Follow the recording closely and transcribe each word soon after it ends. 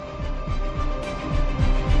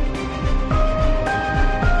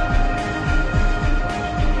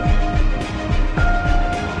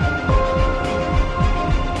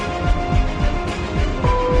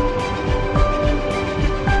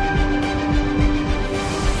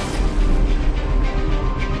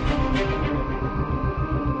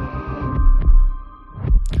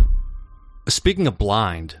speaking of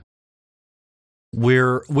blind, we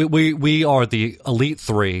are the elite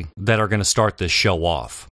three that are going to start this show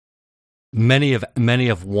off. Many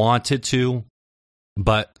have wanted to,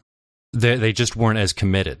 but they just weren't as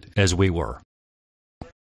committed as we were.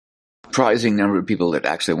 Surprising number of people that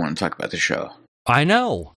actually want to talk about the show. I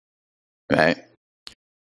know, right?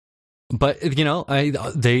 But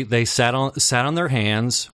they sat on their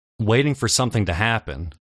hands, waiting for something to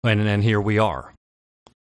happen, and here we are.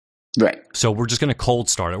 Right. So we're just going to cold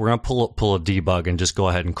start it. We're going to pull a debug and just go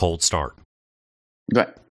ahead and cold start. Right.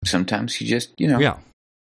 Sometimes you just yeah.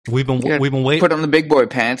 We've been waiting. Put on the big boy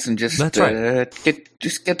pants and just that's right.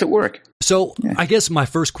 Get to work. So I guess my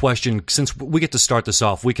first question, since we get to start this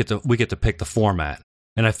off, we get to pick the format,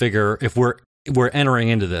 and I figure if we're entering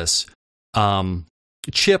into this,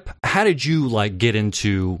 Chip, how did you get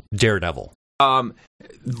into Daredevil?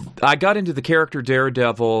 I got into the character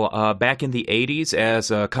Daredevil back in the 80s as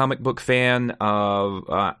a comic book fan,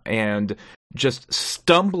 and just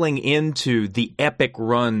stumbling into the epic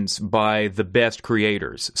runs by the best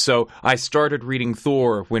creators. So I started reading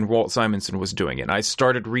Thor when Walt Simonson was doing it. I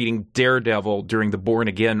started reading Daredevil during the Born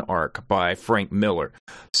Again arc by Frank Miller.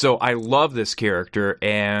 So I love this character,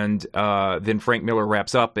 and then Frank Miller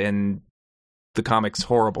wraps up and the comic's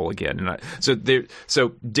horrible again. And so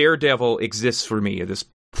Daredevil exists for me, this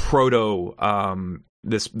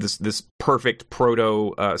this perfect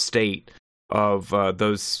proto state of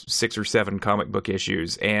those 6 or 7 comic book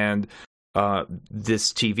issues, and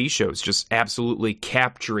this TV show is just absolutely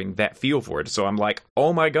capturing that feel for it. So I'm like,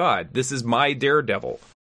 oh my god, this is my Daredevil.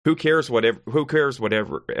 Who cares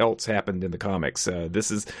whatever else happened in the comics?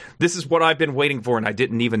 This is what I've been waiting for, and I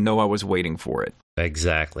didn't even know I was waiting for it.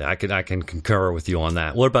 Exactly. I can concur with you on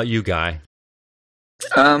that. What about you, Guy?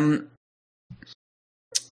 Around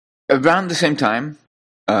the same time,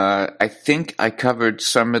 I think I covered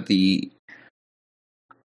some of the.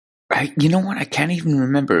 You know what? I can't even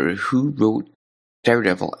remember who wrote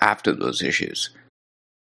Daredevil after those issues.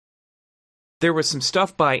 There was some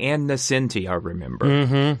stuff by Ann Nocenti, I remember.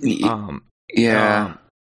 Mm-hmm. Yeah,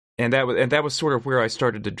 and that was sort of where I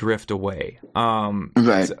started to drift away.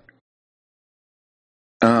 Right.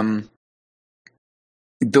 So.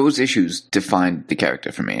 Those issues defined the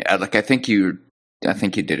character for me. I think you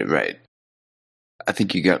did it right. I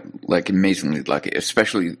think you got amazingly lucky,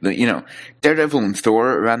 especially Daredevil and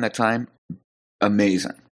Thor around that time.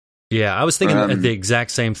 Amazing. Yeah, I was thinking the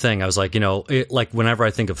exact same thing. I was like, whenever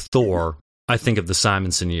I think of Thor, I think of the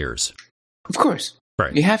Simonson years. Of course,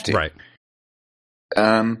 right? You have to, right?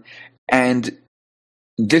 And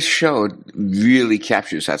this show really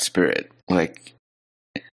captures that spirit. I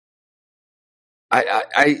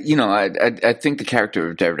think the character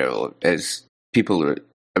of Daredevil, as people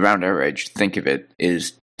around our age think of it,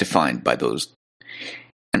 is defined by those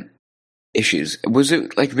issues. Was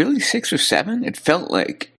it really 6 or 7? It felt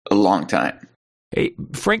like a long time. Hey,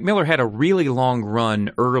 Frank Miller had a really long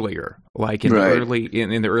run earlier, in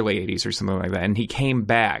the early 80s or something like that, and he came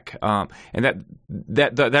back. And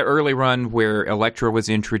that early run where Elektra was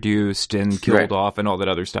introduced and killed off and all that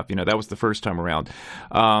other stuff, that was the first time around.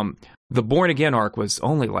 The Born Again arc was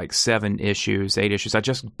only 7 issues, 8 issues. I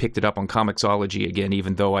just picked it up on Comixology again,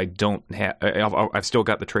 even though I don't have. I've still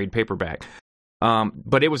got the trade paperback.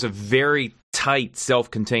 But it was a very tight,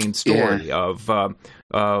 self-contained story of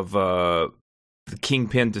the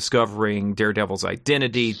Kingpin discovering Daredevil's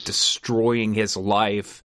identity, destroying his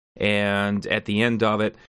life, and at the end of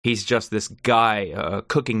it, he's just this guy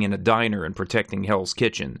cooking in a diner and protecting Hell's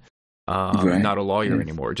Kitchen. Not a lawyer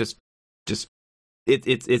anymore.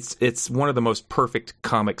 It's one of the most perfect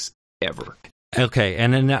comics ever. Okay,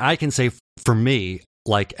 and then I can say for me,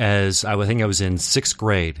 as I think I was in 6th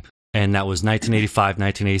grade, and that was 1985,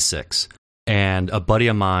 1986, and a buddy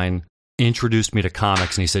of mine introduced me to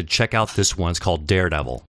comics, and he said, check out this one, it's called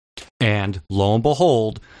Daredevil. And lo and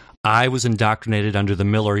behold, I was indoctrinated under the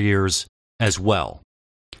Miller years as well.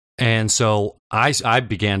 And so I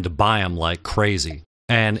began to buy them like crazy.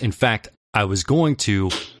 And in fact, I was going to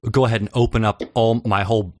go ahead and open up all my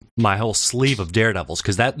whole sleeve of Daredevils,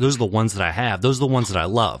 because those are the ones that I have. Those are the ones that I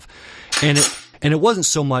love. And it wasn't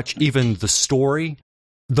so much even the story,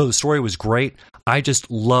 though the story was great. I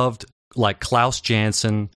just loved Klaus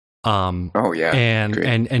Janson. And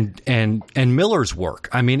Miller's work.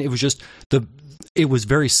 I mean, it was just it was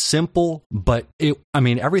very simple, but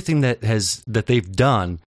everything that they've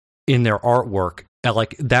done in their artwork,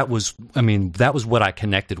 that was what I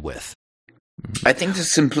connected with. I think the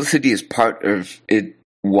simplicity is part of it,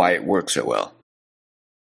 why it works so well.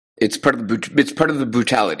 It's part of the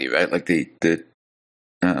brutality, right? The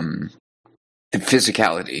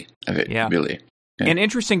physicality of it, really. And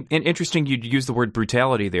interesting you use the word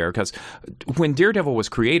brutality there, because when Daredevil was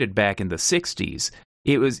created back in the 60s,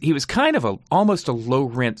 he was kind of almost a low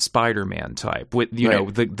rent Spider-Man type with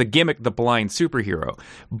the gimmick, the blind superhero,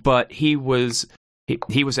 but he was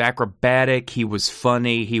acrobatic, he was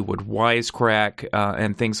funny, he would wisecrack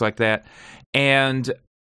and things like that. And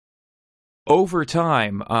over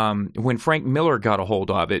time, when Frank Miller got a hold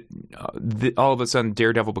of it, all of a sudden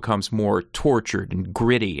Daredevil becomes more tortured and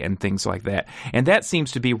gritty and things like that. And that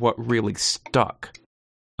seems to be what really stuck.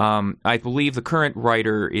 I believe the current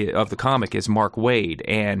writer of the comic is Mark Waid,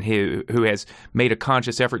 and who has made a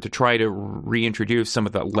conscious effort to try to reintroduce some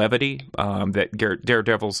of the levity that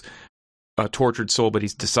Daredevil's a tortured soul, but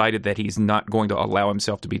he's decided that he's not going to allow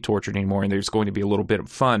himself to be tortured anymore, and there's going to be a little bit of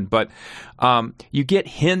fun. But you get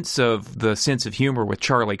hints of the sense of humor with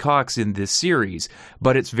Charlie Cox in this series,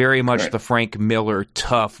 but it's very much the Frank Miller,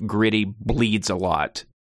 tough, gritty, bleeds a lot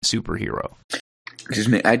superhero. Excuse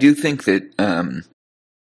me. I do think that,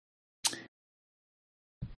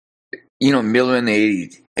 Miller in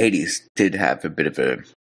the 80s did have a bit of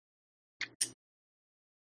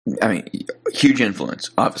huge influence,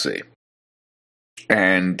 obviously.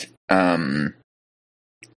 And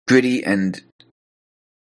gritty and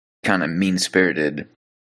kind of mean-spirited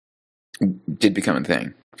did become a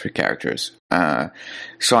thing for characters.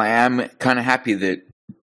 So I am kind of happy that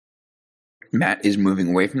Matt is moving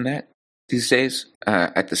away from that these days.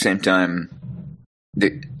 At the same time,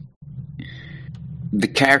 the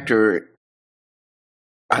character,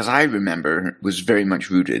 as I remember, was very much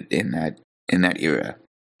rooted in that era.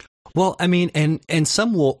 Well, I mean, and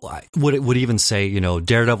some would even say,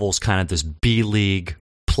 Daredevil's kind of this B-League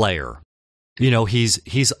player.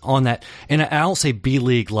 He's on that, and I don't say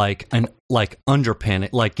B-League like underpin,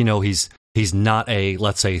 like, he's not a,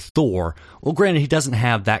 let's say, Thor. Well, granted, he doesn't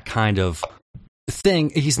have that kind of thing.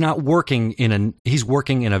 He's working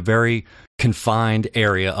in a very confined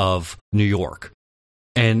area of New York.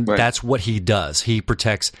 And that's what he does. He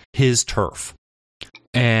protects his turf.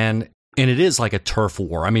 And it is like a turf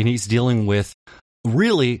war. I mean, he's dealing with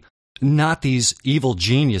really not these evil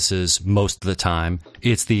geniuses most of the time.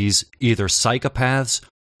 It's these either psychopaths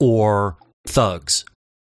or thugs.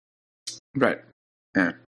 Right.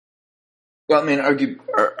 Yeah. Well, I mean,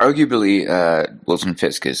 arguably, Wilson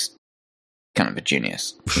Fisk is kind of a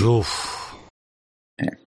genius. Oof. Yeah.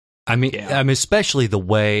 I mean, especially the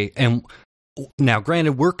way. And now,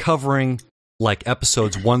 granted, we're covering like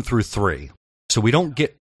episodes 1 through 3, so we don't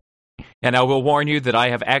get. And I will warn you that I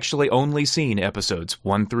have actually only seen episodes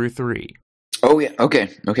 1 through 3. Oh yeah, okay,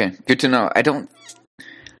 good to know. I don't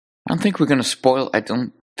think we're going to spoil. I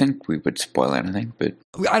don't think we would spoil anything, but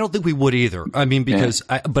I don't think we would either. I mean, because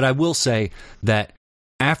but I will say that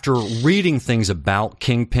after reading things about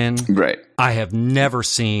Kingpin, I have never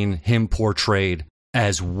seen him portrayed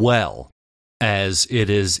as well as it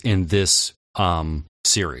is in this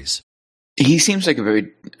series. He seems like a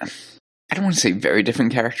very, I don't want to say very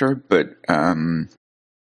different character, but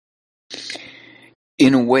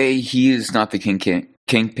in a way, he is not the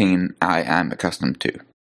Kingpin I am accustomed to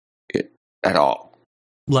at all.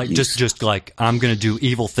 Like just like, I'm going to do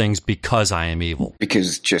evil things because I am evil.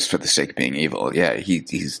 Because just for the sake of being evil, yeah,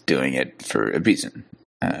 he's doing it for a reason.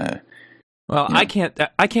 Well, I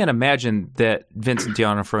can't imagine that Vincent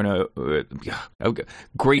D'Onofrio,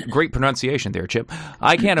 great pronunciation there, Chip.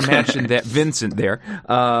 I can't imagine that Vincent there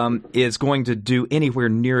is going to do anywhere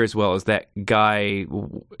near as well as that guy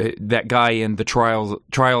in the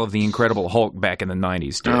Trial of the Incredible Hulk back in the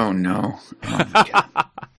 90s did. Oh no! Oh, my God.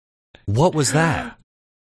 What was that?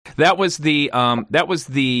 There was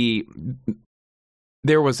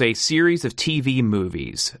a series of TV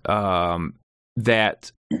movies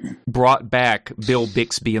that brought back Bill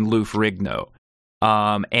Bixby and Lou Ferrigno,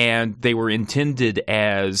 and they were intended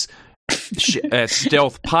as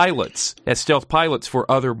stealth pilots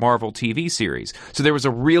for other Marvel TV series. So there was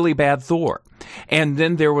a really bad Thor, and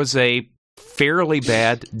then there was a fairly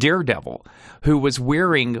bad Daredevil who was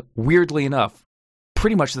wearing, weirdly enough,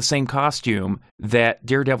 pretty much the same costume that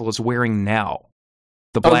Daredevil is wearing now.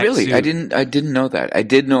 The black really? suit. I didn't know that. I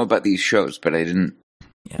did know about these shows, but I didn't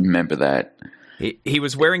remember that. He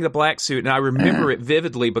was wearing the black suit, and I remember it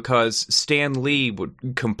vividly because Stan Lee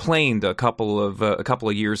complained a couple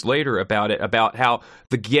of years later about how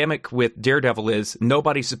the gimmick with Daredevil is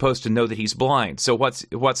nobody's supposed to know that he's blind. So what's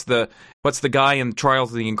the guy in Trials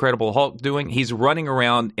of the Incredible Hulk doing? He's running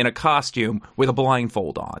around in a costume with a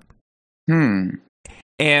blindfold on.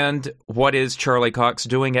 And what is Charlie Cox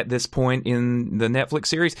doing at this point in the Netflix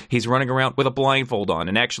series? He's running around with a blindfold on.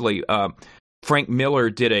 And actually, Frank Miller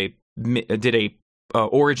did a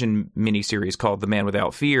origin miniseries called The Man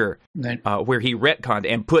Without Fear, where he retconned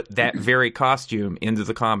and put that very costume into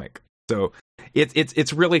the comic. So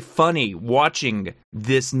it's really funny watching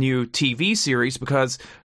this new TV series because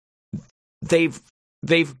they've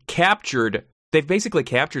basically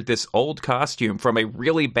captured this old costume from a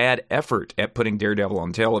really bad effort at putting Daredevil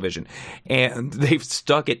on television, and they've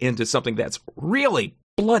stuck it into something that's really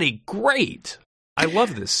bloody great. I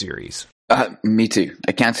love this series. Me too.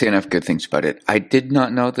 I can't say enough good things about it. I did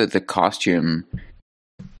not know that the costume.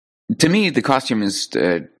 To me, the costume is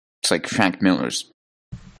it's like Frank Miller's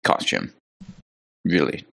costume.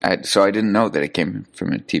 Really, so I didn't know that it came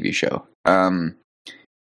from a TV show.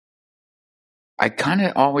 I kind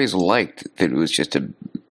of always liked that it was just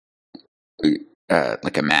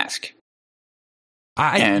like a mask.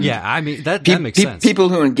 That makes sense. People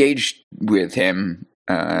who engaged with him,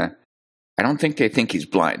 I don't think they think he's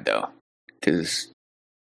blind though, because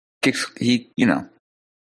he,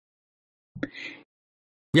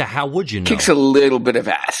 yeah, how would you know? Kicks a little bit of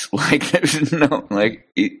ass. Like there's no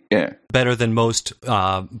yeah. Better than most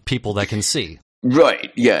people that can see.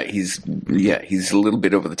 Right. Yeah, he's a little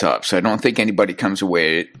bit over the top. So I don't think anybody comes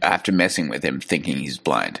away after messing with him thinking he's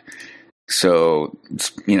blind. So,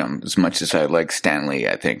 as much as I like Stanley,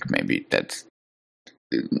 I think maybe that's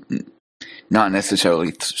not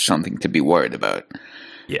necessarily something to be worried about.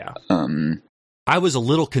 Yeah. I was a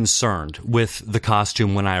little concerned with the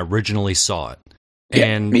costume when I originally saw it. Yeah,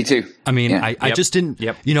 and me too. I mean, I just didn't,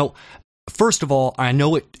 first of all, I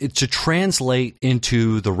know it to translate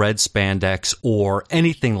into the red spandex or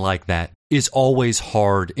anything like that is always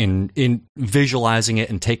hard in visualizing it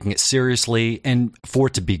and taking it seriously and for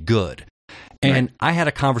it to be good. And right. I had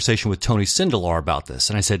a conversation with Tony Sindelar about this,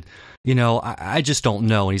 and I said, I just don't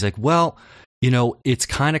know. And he's like, well, it's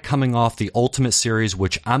kind of coming off the Ultimate series,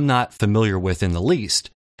 which I'm not familiar with in the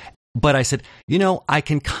least. But I said, I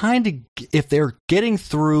can kind of, if they're getting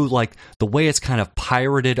through like the way it's kind of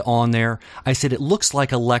pirated on there, I said, it looks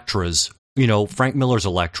like Elektra's, Frank Miller's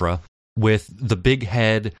Elektra with the big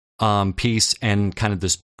head piece and kind of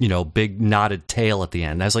this, big knotted tail at the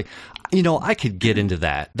end. I was like, I could get into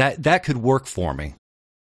that. That could work for me.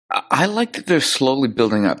 I like that they're slowly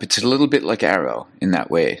building up. It's a little bit like Arrow in that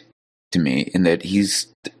way to me, in that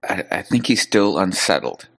I think he's still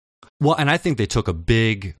unsettled. Well, and I think they took a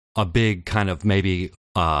big kind of maybe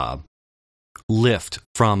lift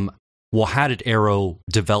from, well, how did Arrow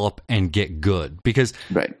develop and get good? Because,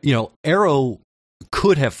 Arrow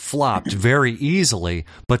could have flopped very easily,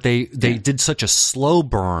 but they did such a slow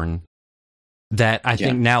burn that I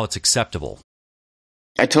think now it's acceptable.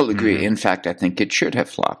 I totally agree. Mm-hmm. In fact, I think it should have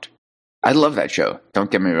flopped. I love that show.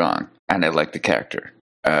 Don't get me wrong. And I like the character.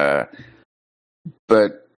 But,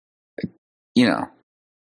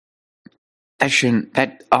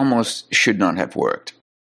 that almost should not have worked.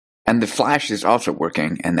 And the Flash is also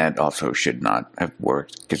working, and that also should not have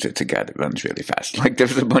worked because it's a guy that runs really fast. Like,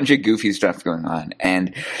 there's a bunch of goofy stuff going on.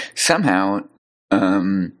 And somehow,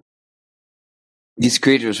 these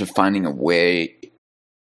creators are finding a way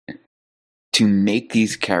to make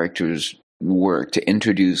these characters work, to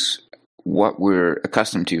introduce what we're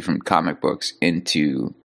accustomed to from comic books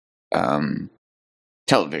into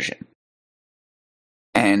television.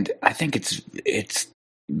 And I think it's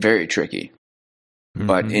very tricky. Mm-hmm.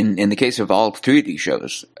 But in the case of all three of these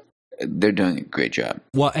shows, they're doing a great job.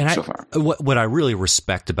 Well, and so far. What I really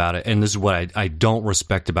respect about it, and this is what I don't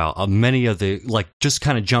respect about many of the, like, just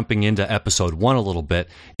kind of jumping into episode 1 a little bit,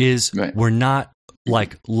 is we're not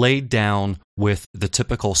like laid down with the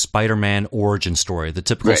typical Spider-Man origin story, the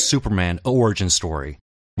typical Superman origin story.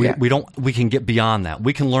 We can get beyond that.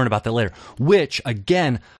 We can learn about that later, which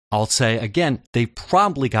again, I'll say they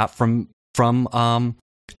probably got from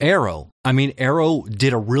Arrow. I mean, Arrow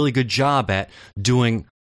did a really good job at doing,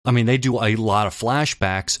 they do a lot of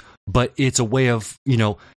flashbacks, but it's a way of,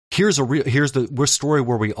 here's the story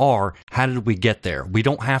where we are. How did we get there? We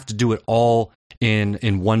don't have to do it all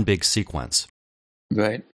in one big sequence.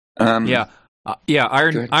 Right. Iron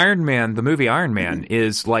Man, the movie Iron Man,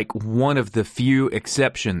 is like one of the few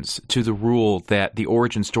exceptions to the rule that the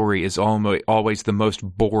origin story is always the most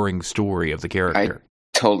boring story of the character.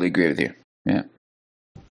 I totally agree with you. Yeah.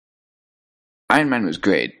 Iron Man was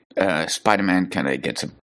great. Spider-Man kind of gets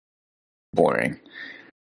boring.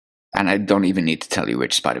 And I don't even need to tell you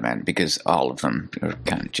which Spider-Man, because all of them are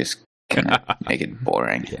kind of make it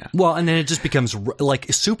boring. Yeah. Well, and then it just becomes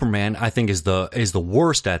like Superman, I think, is the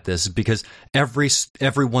worst at this, because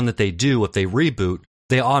every one that they do, if they reboot,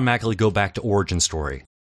 they automatically go back to origin story.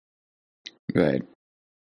 Right.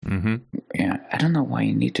 Mm-hmm. Yeah. I don't know why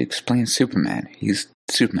you need to explain Superman. He's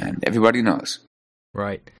Superman. Everybody knows.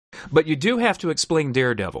 Right. But you do have to explain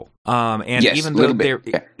Daredevil. And Yes, even a though little they're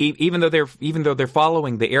bit, even though they're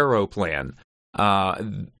following the Arrow plan,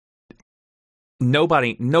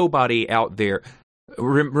 nobody out there.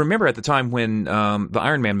 Remember at the time when the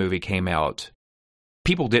Iron Man movie came out,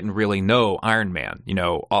 people didn't really know Iron Man.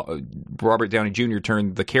 Robert Downey Jr.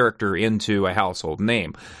 turned the character into a household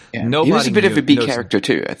name. Yeah. He was a bit of a B character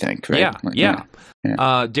too, I think. Right? Yeah.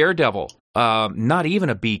 Daredevil. Not even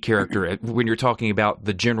a B character when you're talking about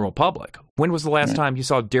the general public. When was the last time you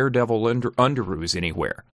saw Daredevil underoos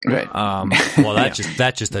anywhere? Right. Well,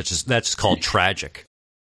 that's just called tragic.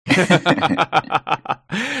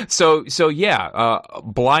 So yeah,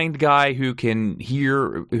 blind guy who can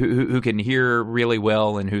hear who can hear really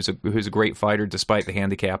well and who's a great fighter despite the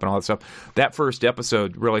handicap and all that stuff. That first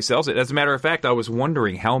episode really sells it. As a matter of fact, I was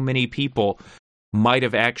wondering how many people might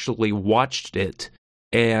have actually watched it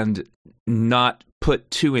and not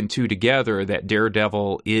put two and two together that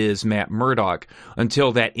Daredevil is Matt Murdock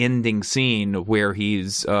until that ending scene where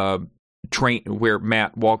he's where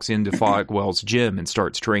Matt walks into Fogwell's gym and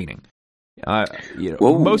starts training.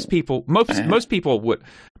 Most people if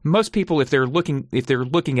they're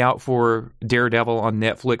looking out for Daredevil on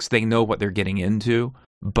Netflix, they know what they're getting into.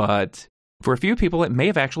 But for a few people, it may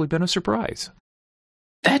have actually been a surprise.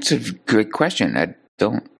 That's a good question. I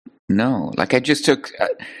don't know. Like,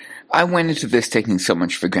 I went into this taking so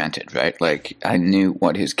much for granted, right? Like, I knew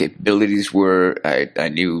what his capabilities were. I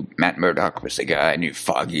knew Matt Murdock was the guy. I knew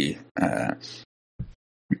Foggy. I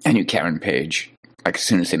knew Karen Page. Like, as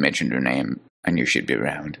soon as they mentioned her name, I knew she'd be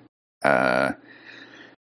around. But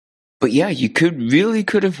yeah, you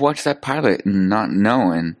could have watched that pilot and not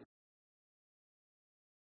known.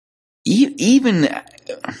 Even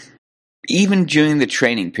during the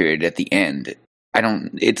training period at the end,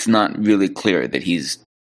 it's not really clear that he's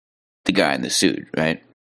the guy in the suit, right?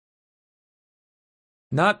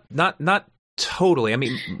 Not totally. I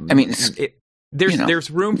mean,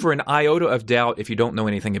 there's room for an iota of doubt if you don't know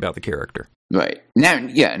anything about the character. Right.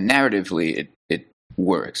 Narratively, it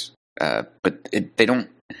works, but they don't.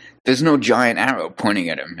 There's no giant arrow pointing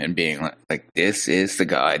at him and being like, "This is the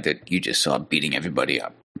guy that you just saw beating everybody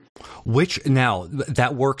up." Which, now,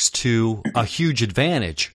 that works to a huge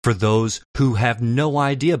advantage for those who have no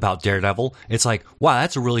idea about Daredevil. It's like, wow,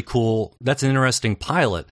 that's an interesting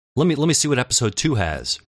pilot. Let me see what episode 2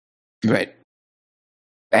 has. Right.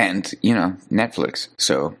 And, Netflix,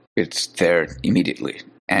 so it's there immediately.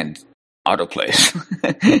 And autoplays.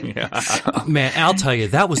 So. Man, I'll tell you,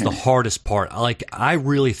 that was the hardest part. Like, I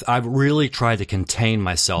really tried to contain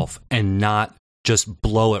myself and not just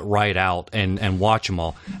blow it right out and watch them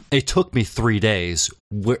all. It took me 3 days,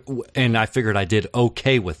 and I figured I did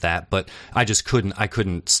okay with that, but I just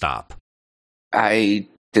couldn't stop. I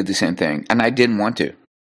did the same thing, and I didn't want to.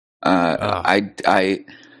 I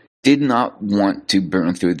did not want to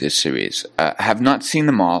burn through this series. I have not seen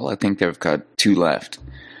them all. I think they've got 2 left.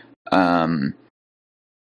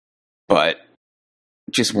 But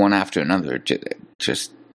just one after another,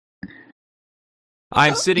 just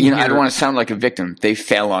I'm sitting here. I don't want to sound like a victim. They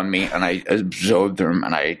fell on me, and I absorbed them,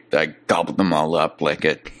 and I gobbled them all up like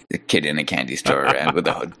a kid in a candy store, and with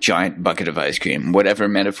a giant bucket of ice cream. Whatever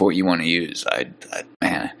metaphor you want to use, I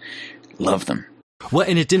love them. Well,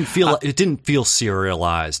 and it didn't feel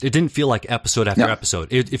serialized. It didn't feel like episode after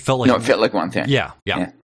episode. It felt like it felt like one thing. Yeah.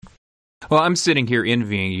 Well, I'm sitting here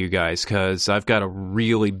envying you guys because I've got a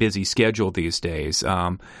really busy schedule these days.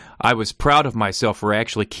 I was proud of myself for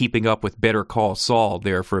actually keeping up with Better Call Saul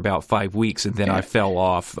there for about 5 weeks, and then I fell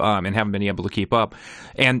off and haven't been able to keep up.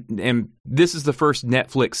 And this is the first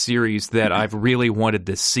Netflix series that I've really wanted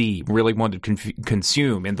to see, really wanted to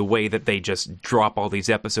consume in the way that they just drop all these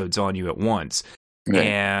episodes on you at once. Right.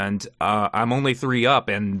 And I'm only 3 up,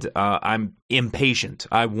 and I'm impatient.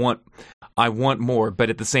 I want more,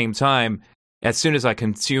 but at the same time, as soon as I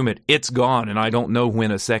consume it, it's gone, and I don't know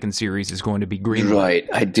when a second series is going to be greenlit. Right,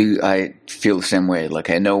 I do. I feel the same way.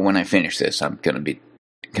 Like, I know when I finish this, I'm going to be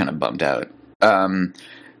kind of bummed out. In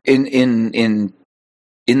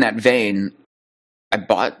that vein, I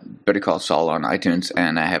bought Better Call Saul on iTunes,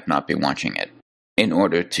 and I have not been watching it in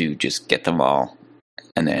order to just get them all,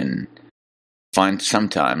 and then find some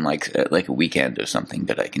time, like a weekend or something,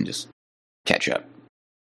 that I can just catch up.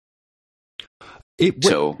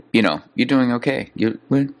 So, you're doing okay.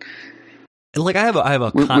 We're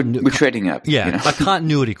trading up. Yeah, a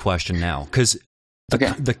continuity question now, because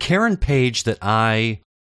the Karen Page that I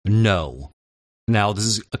know, now this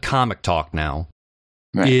is a comic talk now,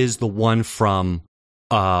 is the one from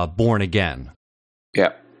Born Again.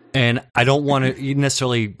 Yeah. And I don't want to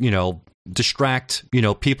necessarily, distract,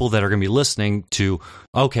 people that are going to be listening to,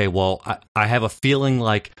 okay, well, I have a feeling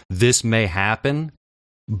like this may happen,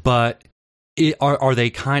 but are they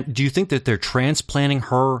do you think that they're transplanting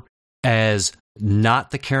her as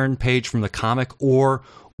not the Karen Page from the comic, or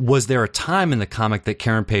was there a time in the comic that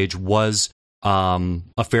Karen Page was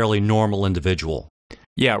a fairly normal individual?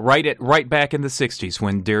 Yeah, right back in the 60s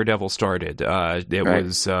when Daredevil started.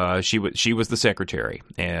 She was the secretary,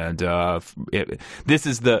 and this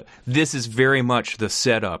is very much the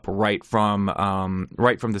setup right from the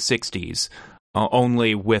 60s.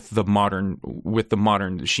 Only with the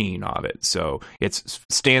modern sheen of it. So it's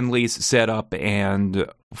Stan Lee's setup and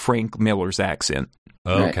Frank Miller's accent.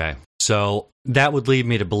 Okay, right. So that would lead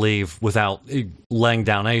me to believe, without laying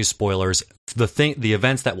down any spoilers, the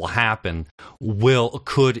events that will happen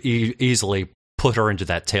could easily put her into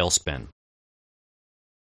that tailspin.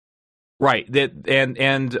 Right, and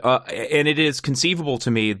it is conceivable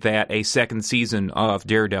to me that a second season of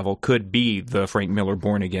Daredevil could be the Frank Miller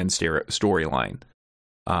Born Again storyline,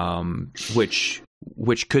 which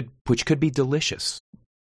could be delicious.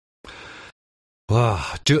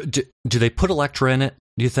 Do they put Elektra in it,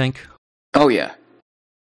 do you think? Oh yeah.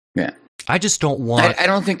 I just don't want. I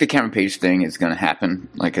don't think the Karen Page thing is going to happen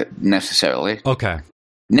necessarily. Okay.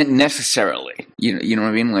 Necessarily, you know what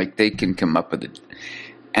I mean. Like they can come up with it.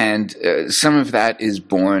 And some of that is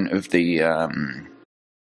born of the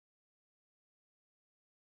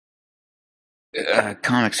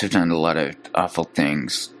comics have done a lot of awful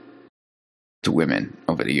things to women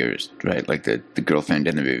over the years, right? Like the girlfriend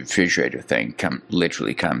in the refrigerator thing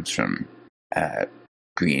literally comes from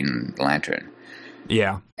Green Lantern.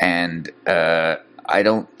 Yeah. And I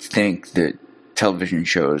don't think that television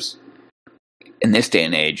shows in this day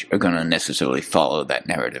and age are going to necessarily follow that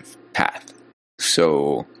narrative path.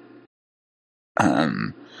 So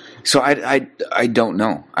I don't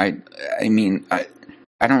know. I mean, I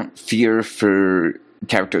don't fear for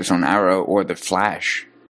characters on Arrow or the Flash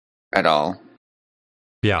at all.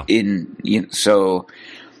 Yeah. So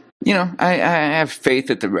I have faith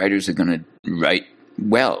that the writers are going to write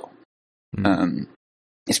well,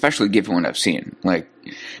 especially given what I've seen. Like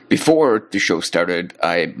before the show started,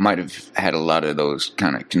 I might have had a lot of those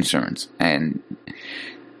kind of concerns, and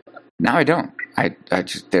now I don't.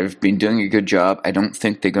 They've been doing a good job. I don't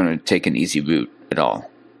think they're going to take an easy route at all.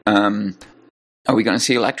 Are we going to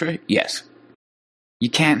see Elektra? Yes. You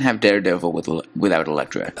can't have Daredevil without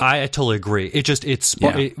Elektra. I totally agree.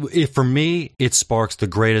 For me, it sparks the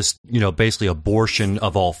greatest, basically abortion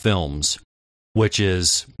of all films, which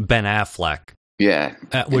is Ben Affleck. Yeah.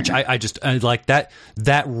 Which I like that.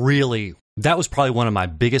 That was probably one of my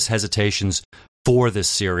biggest hesitations for this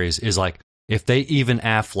series, is like, if they even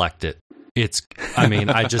Afflecked it,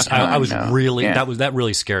 I was really, that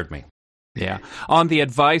really scared me. Yeah. On the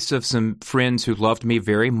advice of some friends who loved me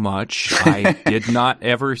very much, I did not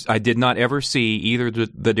ever see either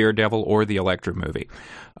the Daredevil or the Elektra movie.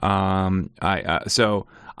 I forgot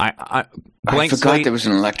there was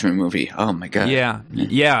an Elektra movie. Oh my god. Yeah.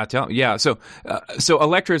 So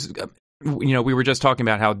Elektra's. We were just talking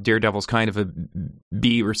about how Daredevil's kind of a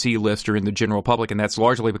B or C lister in the general public, and that's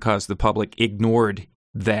largely because the public ignored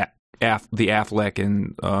the Affleck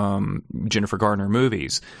and Jennifer Garner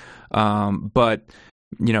movies. But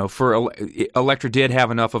Elektra did have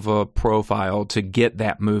enough of a profile to get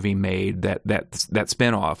that movie made, that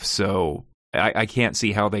spinoff. So I can't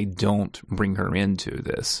see how they don't bring her into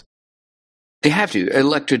this. They have to.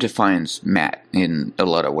 Elektra defines Matt in a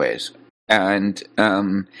lot of ways, and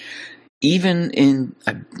even in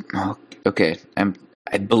I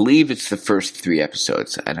believe it's the first 3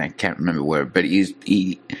 episodes, and I can't remember where, but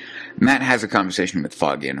Matt has a conversation with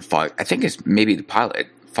Foggy, and I think it's maybe the pilot.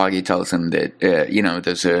 Foggy tells him that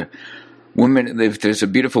there's a woman, if there's a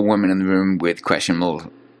beautiful woman in the room with questionable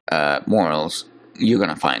morals, you're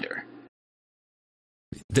gonna find her.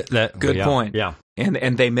 Good point. Yeah,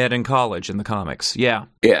 and they met in college in the comics. Yeah,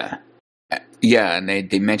 and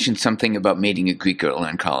they mentioned something about meeting a Greek girl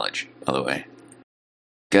in college. By the way,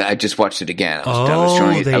 I just watched it again. I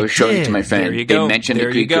was showing it to my friend. They mentioned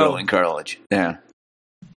a Greek girl in college. Yeah,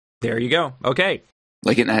 there you go. Okay.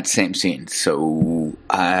 Like in that same scene, so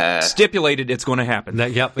stipulated it's going to happen.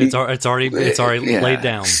 It's already laid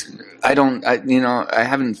down. I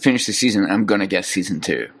haven't finished the season. I'm going to guess season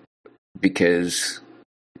 2 because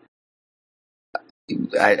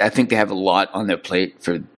I think they have a lot on their plate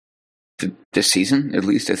for this season, at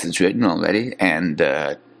least as it's written already, and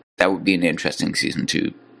that would be an interesting season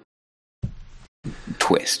 2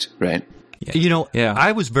 twist, right? Yeah.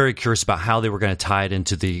 I was very curious about how they were going to tie it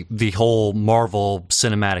into the whole Marvel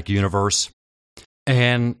Cinematic Universe.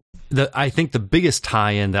 And I think the biggest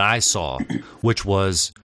tie-in that I saw, which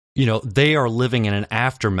was, they are living in an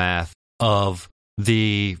aftermath of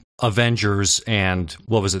the Avengers and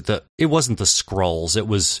what was it? It wasn't the Skrulls. It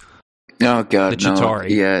was oh god, the Chitauri.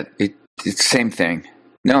 No. Yeah, it's the same thing.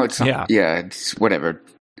 No, it's not. Yeah, it's whatever.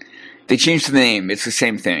 They changed the name. It's the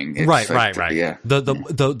same thing. It's right. Yeah.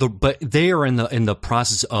 But they are in the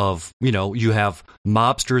process of, you have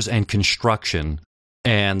mobsters and construction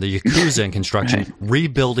and the Yakuza and construction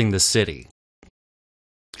rebuilding the city.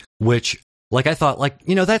 Which, I thought,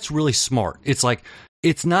 that's really smart. It's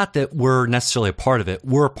it's not that we're necessarily a part of it.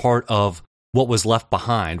 We're a part of what was left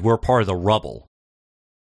behind. We're a part of the rubble.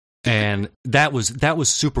 And that was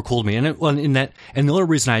super cool to me. And the only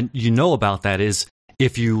reason about that is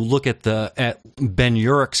if you look at Ben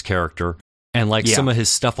Urich's character and some of his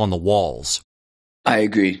stuff on the walls. I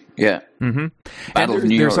agree. Yeah. Mm-hmm. Battle of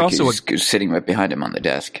New York also is sitting right behind him on the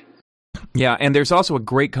desk. Yeah, and there's also a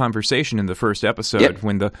great conversation in the first episode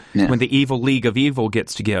when the Evil League of Evil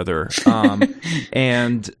gets together,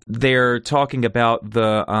 and they're talking about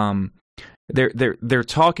they're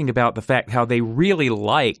talking about the fact how they really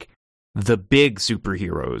like the big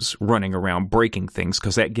superheroes running around breaking things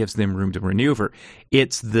because that gives them room to maneuver.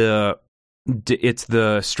 It's the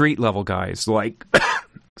street level guys like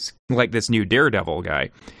this new Daredevil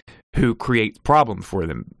guy who create problems for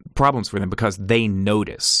them because they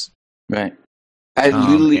notice. Right.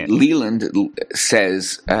 Leland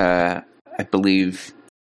says, I believe,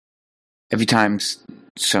 every time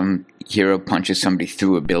some hero punches somebody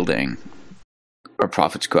through a building, our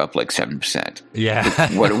profits go up 7%. Yeah.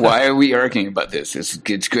 Why are we arguing about this?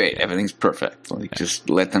 It's great. Everything's perfect. Just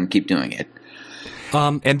let them keep doing it.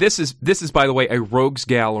 And this is by the way a rogues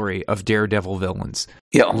gallery of Daredevil villains.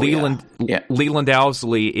 Yeah, Leland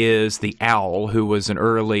Owsley is the Owl, who was an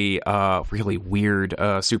early, really weird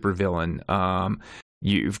supervillain.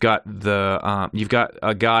 You've got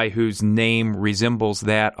a guy whose name resembles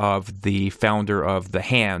that of the founder of the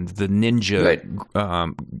Hand, the ninja,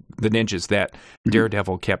 the ninjas that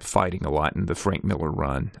Daredevil kept fighting a lot in the Frank Miller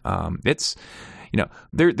run. It's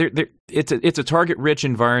it's a target-rich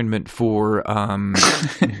environment for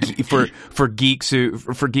geeks who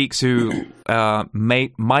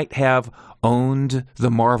might have owned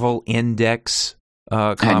the Marvel Index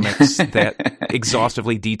comics that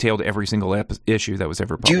exhaustively detailed every single issue that was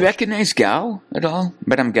ever published. Do you recognize Gao at all,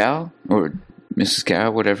 Madame Gao or Mrs.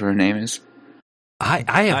 Gao, whatever her name is?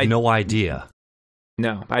 I have no idea.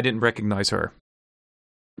 No, I didn't recognize her.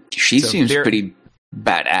 She seems pretty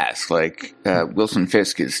badass. Wilson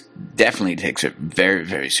Fisk definitely takes it very,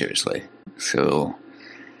 very seriously. So,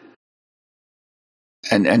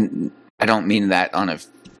 and I don't mean that on a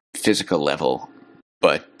physical level,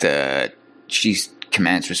 but she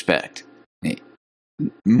commands respect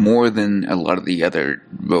more than a lot of the other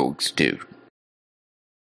rogues do.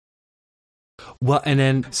 Well, and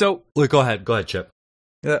then go ahead, Chip.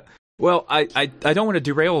 Well, I don't want to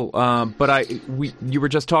derail, but you were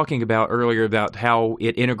just talking about earlier about how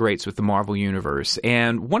it integrates with the Marvel Universe,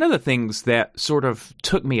 and one of the things that sort of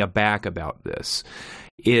took me aback about this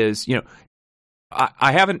is,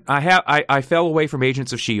 I fell away from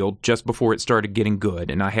Agents of S.H.I.E.L.D. just before it started getting good,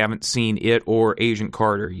 and I haven't seen it or Agent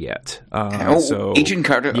Carter yet. Agent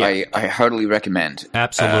Carter, yeah. I heartily recommend.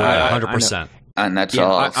 Absolutely, 100%. And that's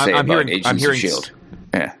all I'll say about Agents of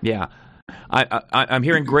S.H.I.E.L.D. Yeah. I'm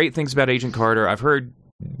hearing great things about Agent Carter. I've heard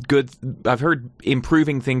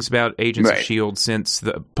improving things about Agents of S.H.I.E.L.D. since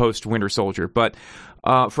the post-Winter Soldier. But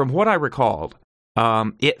from what I recalled,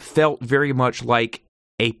 it felt very much like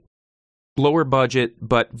a lower budget,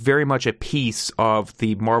 but very much a piece of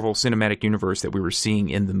the Marvel Cinematic Universe that we were seeing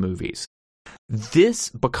in the movies. This,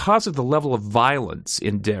 because of the level of violence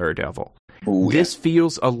in Daredevil, this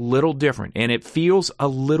feels a little different, and it feels a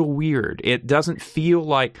little weird. It doesn't feel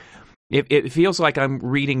like... It feels like I'm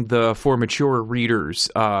reading the for mature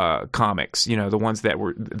readers comics, the ones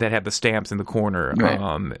that have the stamps in the corner,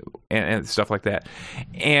 and stuff like that.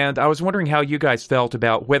 And I was wondering how you guys felt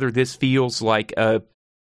about whether this feels like a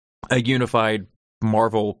unified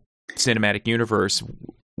Marvel Cinematic Universe,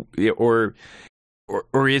 or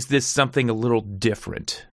is this something a little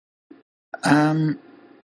different? Have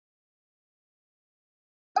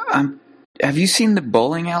you seen the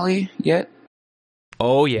bowling alley yet?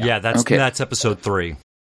 Oh, yeah. Yeah, that's episode 3.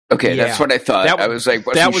 Okay, that's what I thought. I was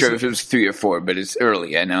wasn't sure if it was 3 or 4, but it's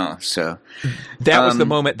early, I know. So that was the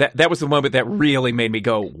moment that really made me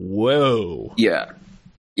go, whoa. Yeah.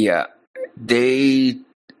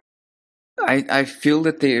 I feel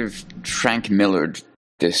that they've Frank Millered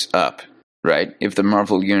this up, right? If the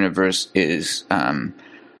Marvel Universe is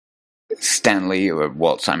Stan Lee or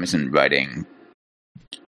Walt Simonson writing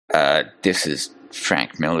this is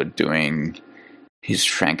Frank Miller doing his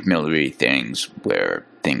Frank Miller-y things, where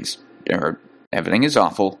everything is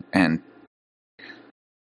awful, and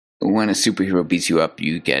when a superhero beats you up,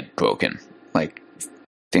 you get broken. Like,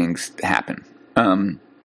 things happen. I'm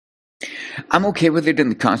okay with it in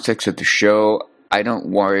the context of the show. I don't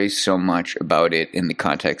worry so much about it in the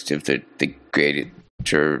context of the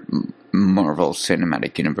greater Marvel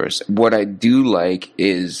Cinematic Universe. What I do like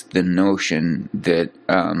is the notion that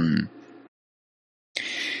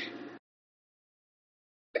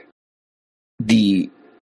the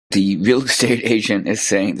real estate agent is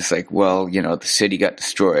saying it's like, well, the city got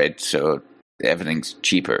destroyed, so everything's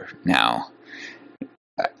cheaper now.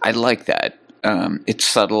 I like that. It's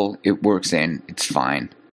subtle. It works in. It's fine.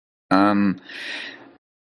 I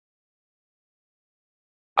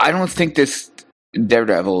don't think this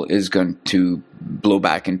Daredevil is going to blow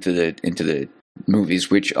back into the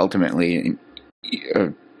movies, which ultimately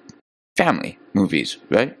are family movies,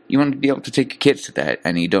 right? You want to be able to take your kids to that,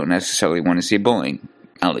 and you don't necessarily want to see a bowling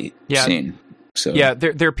alley scene. So yeah,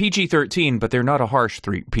 they're PG-13, but they're not a harsh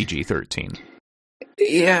PG-13.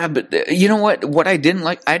 Yeah, but you know what? What I didn't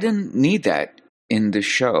like, I didn't need that in the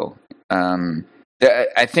show.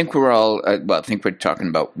 I think we're all. I think we're talking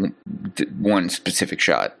about one specific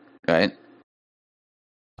shot, right?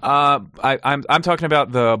 I'm talking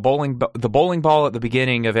about the bowling ball at the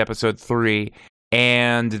beginning of episode 3,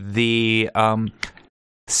 and the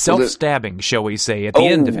self-stabbing, shall we say, at the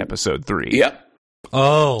end of episode 3. Yep.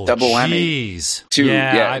 Oh, double whammy.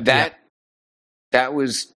 Jeez. That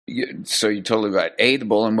was, so you're totally right. The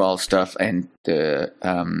bowling ball stuff, and the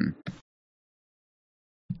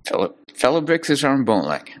fellow bricks his arm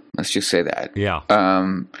bowling. Let's just say that. Yeah.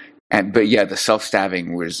 But yeah, the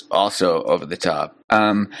self-stabbing was also over the top.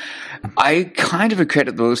 I kind of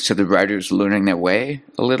accredit those to the writers learning their way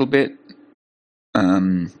a little bit.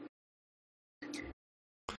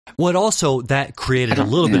 Well, also that created a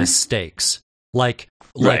little bit of stakes. Like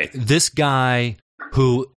this guy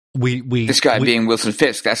who being Wilson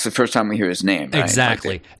Fisk. That's the first time we hear his name. Right?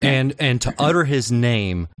 Exactly. And to utter his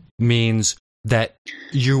name means that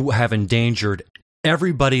you have endangered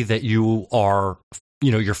everybody that you are,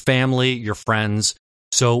 your family, your friends.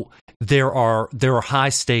 So there are high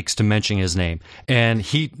stakes to mentioning his name. And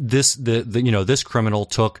this criminal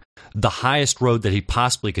took the highest road that he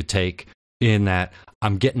possibly could take, in that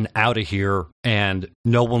I'm getting out of here and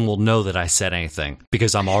no one will know that I said anything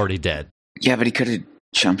because I'm already dead. Yeah, but he could have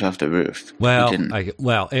jumped off the roof. Well, he didn't. I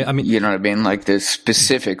mean, you know what I mean? Like, the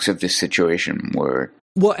specifics of this situation were...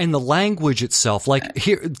 Well, and the language itself, like,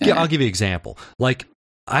 here, I'll give you an example. Like,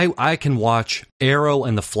 I can watch Arrow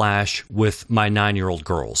and The Flash with my 9-year-old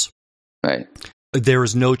girls. Right. There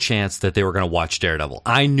is no chance that they were going to watch Daredevil.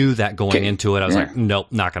 I knew that going into it. I was like, nope,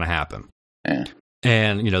 not going to happen. Yeah.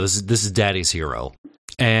 And, this is Daddy's hero.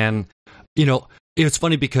 And, it's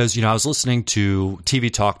funny because, I was listening to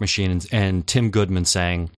TV Talk Machine and Tim Goodman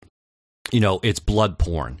saying, it's blood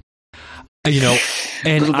porn.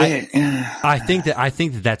 And I think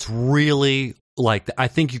that that's really, like, I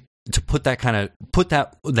think to put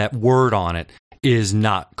that word on it is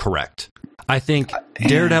not correct. I think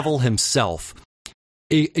Daredevil himself,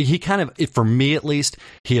 he kind of, for me at least,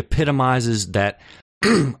 he epitomizes that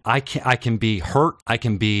I can be hurt, I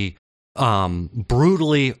can be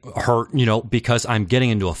brutally hurt, because I'm getting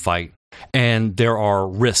into a fight, and there are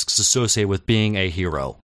risks associated with being a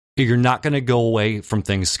hero. You're not going to go away from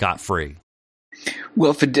things scot-free.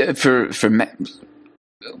 Well, for Matt,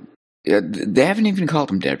 they haven't even called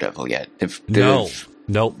him Daredevil yet. Nope.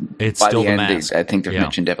 It's still the Mask. I think they've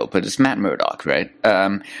mentioned Devil, but it's Matt Murdock, right?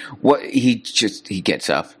 He gets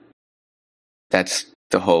up. That's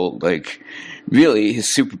the whole, like, really his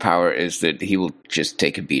superpower is that he will just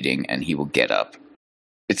take a beating and he will get up.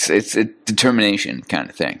 It's a determination kind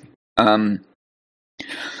of thing.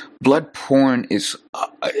 Blood porn is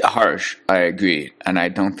harsh, I agree, and I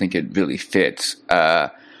don't think it really fits.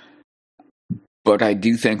 But I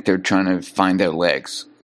do think they're trying to find their legs,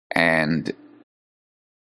 and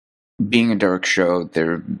being a dark show,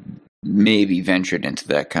 they're maybe ventured into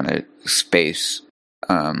that kind of space,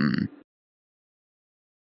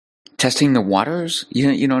 testing the waters.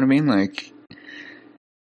 You know what I mean? Like,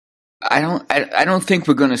 I don't think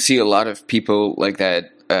we're going to see a lot of people like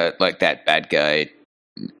that bad guy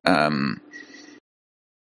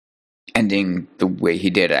ending the way he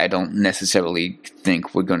did. I don't necessarily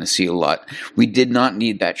think we're going to see a lot. We did not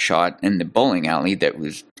need that shot in the bowling alley that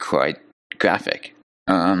was quite graphic.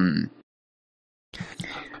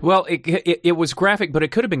 Well, it was graphic, but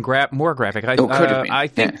it could have been more graphic. Could have been. I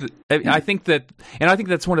think I think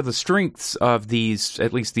that's one of the strengths of these,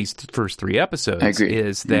 at least these first 3 episodes, I agree.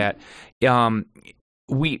 is that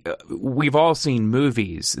we've all seen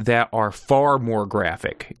movies that are far more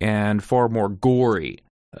graphic and far more gory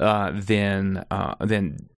than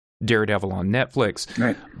Daredevil on Netflix.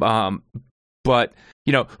 Right. But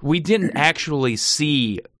we didn't actually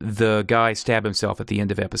see the guy stab himself at the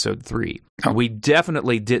end of episode 3. Oh. We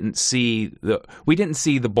definitely didn't see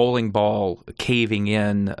the bowling ball caving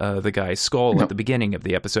in the guy's skull at the beginning of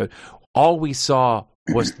the episode. All we saw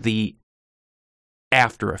was the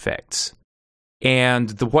after effects.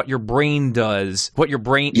 And what your brain does, what your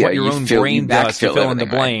own brain does to fill in the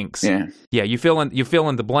blanks. Right? Yeah, you fill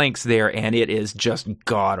in the blanks there, and it is just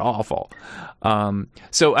god awful.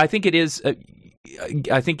 So I think it is.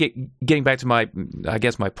 Getting back to my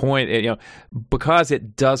point, because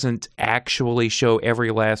it doesn't actually show every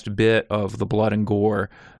last bit of the blood and gore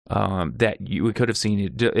that we could have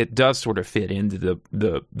seen. It does sort of fit into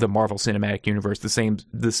the Marvel Cinematic Universe,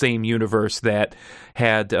 the same universe that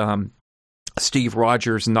had Steve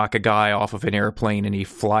Rogers knock a guy off of an airplane and he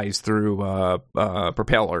flies through a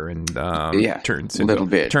propeller and turns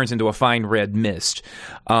into a fine red mist.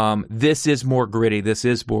 This is more gritty. This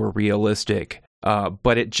is more realistic.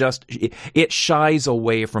 But it shies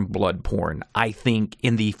away from blood porn, I think,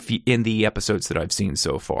 in the episodes that I've seen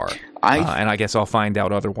so far. And I guess I'll find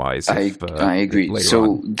out otherwise. I agree.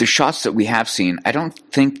 So the shots that we have seen, I don't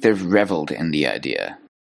think they've reveled in the idea.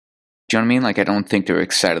 Do you know what I mean? Like, I don't think they're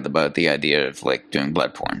excited about the idea of, like, doing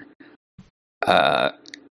blood porn.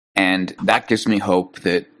 And that gives me hope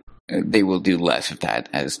that they will do less of that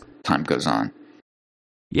as time goes on.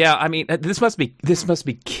 Yeah, I mean, this must be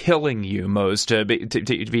killing you, Mose, to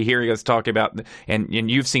be hearing us talk about, and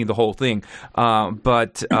you've seen the whole thing.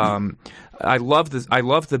 But I love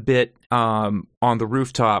the bit on the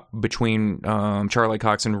rooftop between Charlie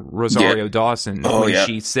Cox and Rosario Dawson when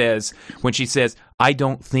she says, "I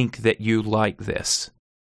don't think that you like this."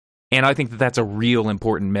 And I think that that's a real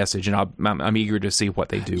important message, and I'm eager to see what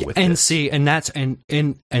they do with it. And see, and that's and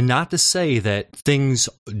not to say that things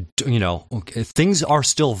are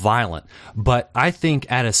still violent, but I think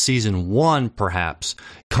at a season 1, perhaps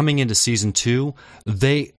coming into season 2,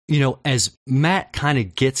 they, as Matt kind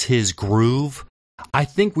of gets his groove, I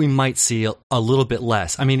think we might see a little bit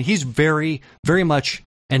less. I mean, he's very, very much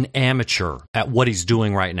an amateur at what he's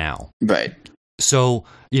doing right now. Right. So,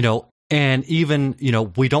 and even,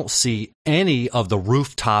 we don't see any of the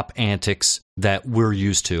rooftop antics that we're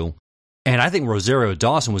used to. And I think Rosario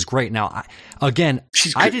Dawson was great. Now,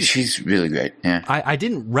 she's really great. Yeah. I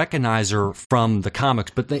didn't recognize her from the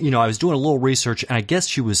comics, but I was doing a little research, and I guess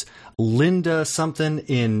she was Linda something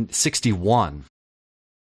in 61.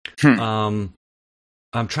 I'm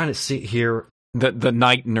trying to see here. The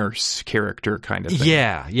night nurse character kind of thing.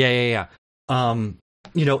 Yeah.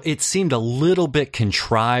 It seemed a little bit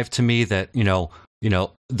contrived to me that,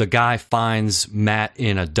 the guy finds Matt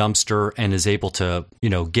in a dumpster and is able to,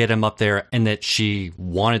 get him up there, and that she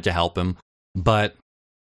wanted to help him. But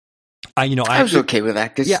I was okay with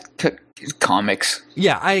that because comics.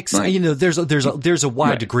 Yeah, there's a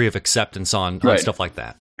wide degree of acceptance on stuff like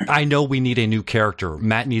that. I know we need a new character.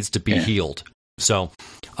 Matt needs to be healed. So,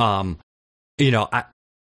 I'm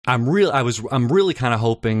really kind of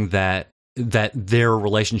hoping that their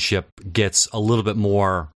relationship gets a little bit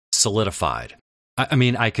more solidified. I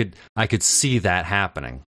mean, I could see that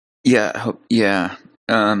happening. Yeah.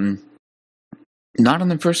 Not in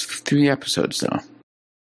the first 3 episodes, though,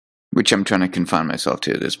 which I'm trying to confine myself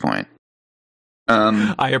to at this point.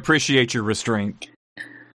 I appreciate your restraint.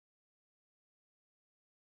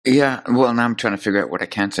 Yeah, well, now I'm trying to figure out what I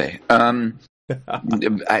can say.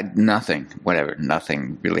 Nothing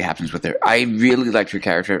really happens with her. I really liked her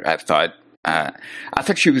character. I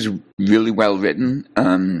thought she was really well written.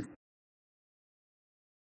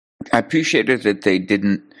 I appreciated that they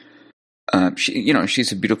didn't.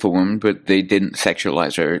 She's a beautiful woman, but they didn't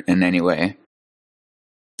sexualize her in any way.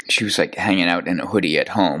 She was like hanging out in a hoodie at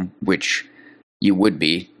home, which you would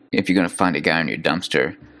be if you're going to find a guy in your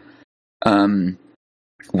dumpster.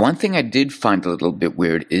 One thing I did find a little bit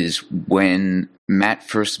weird is when Matt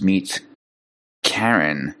first meets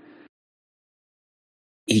Karen,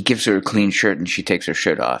 he gives her a clean shirt and she takes her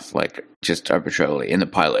shirt off, like just arbitrarily in the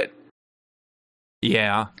pilot.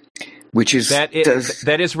 Yeah. Which is that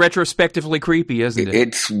is retrospectively creepy, isn't it?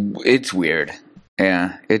 It's weird.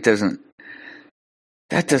 Yeah, that doesn't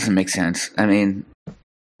make sense. I mean,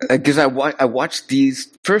 because I watched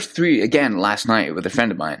these first 3 again last night with a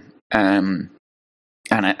friend of mine. And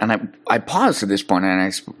I paused at this point,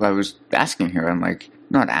 and I was asking her, I'm like,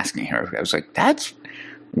 not asking her. I was like, that's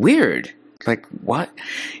weird. Like, what?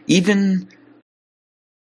 Even,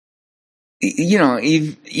 you know,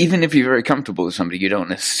 even if you're very comfortable with somebody, you don't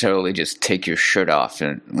necessarily just take your shirt off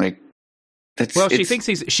and like. Well, she thinks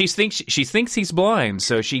he's blind,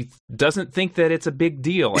 so she doesn't think that it's a big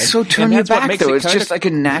deal. And, so turn your back, though. It's just like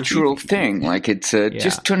a natural thing. Like it's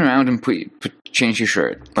just turn around and change your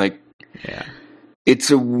shirt. Like, yeah,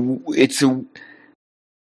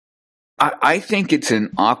 I think it's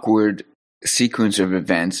an awkward sequence of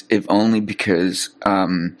events, if only because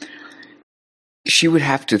she would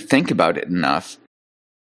have to think about it enough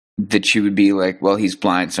that she would be like, well, he's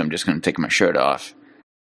blind, so I'm just going to take my shirt off.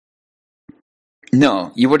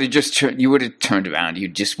 No, you would have turned around. You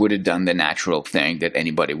just would have done the natural thing that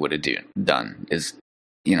anybody would have done, is,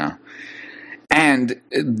 you know. And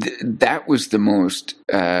that was the most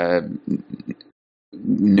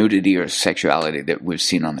nudity or sexuality that we've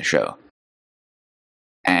seen on the show.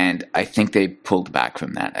 And I think they pulled back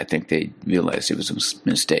from that. I think they realized it was a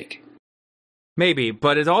mistake. Maybe,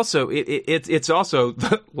 but it's also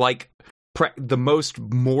like the most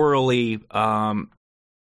morally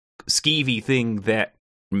skeevy thing that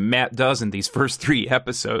Matt does in these first 3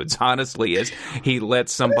 episodes, honestly, is he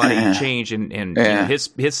lets somebody change and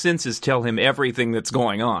his senses tell him everything that's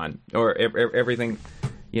going on, or everything,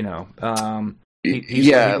 you know.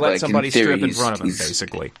 He lets like somebody strip in front of him,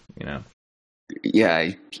 basically, you know.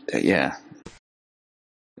 Yeah.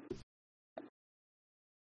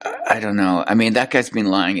 I don't know. I mean, that guy's been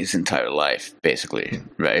lying his entire life, basically,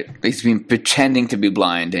 right? He's been pretending to be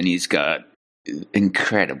blind, and he's got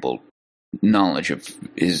incredible knowledge of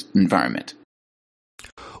his environment.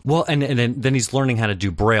 Well, and then he's learning how to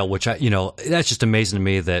do Braille, which that's just amazing to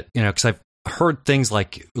me that, because I've heard things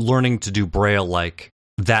like learning to do Braille like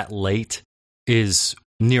that late is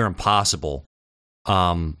near impossible.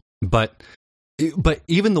 But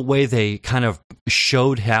even the way they kind of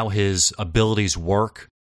showed how his abilities work,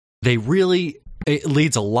 it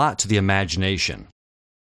leads a lot to the imagination,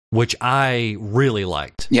 which I really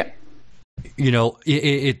liked. Yeah.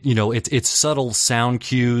 It's subtle sound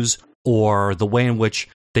cues, or the way in which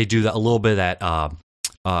they do that, a little bit of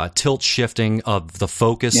that tilt shifting of the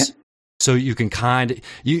focus. Yeah. So you can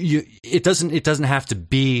it doesn't have to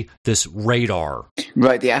be this radar.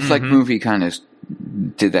 Right. The Affleck movie kind of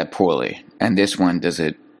did that poorly, and this one does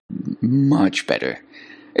it much better.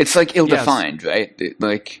 It's like ill-defined, right?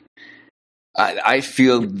 Like, I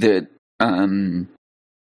feel that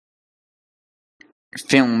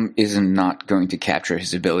film is not going to capture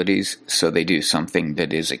his abilities, so they do something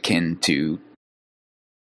that is akin to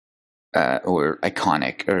or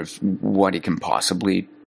iconic of what he can possibly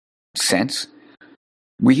sense.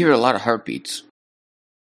 We hear a lot of heartbeats.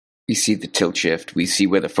 We see the tilt shift. We see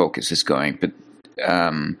where the focus is going, but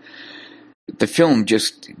the film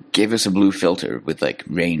just gave us a blue filter with like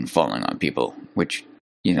rain falling on people, which,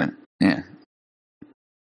 yeah.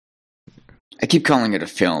 I keep calling it a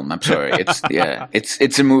film. I'm sorry.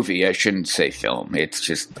 It's a movie. I shouldn't say film. It's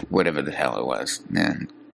just whatever the hell it was.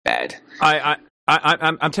 Bad.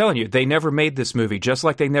 I'm telling you, they never made this movie, just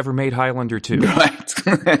like they never made Highlander 2. Right.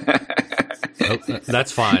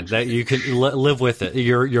 That's fine. That you can live with it.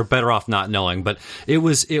 You're better off not knowing. But it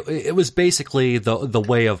was basically the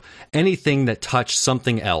way of anything that touched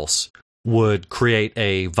something else would create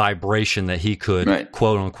a vibration that he could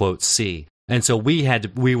quote unquote see. And so we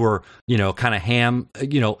were kind of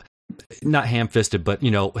not ham-fisted, but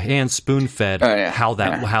hand spoon-fed how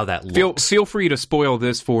that looks. Feel free to spoil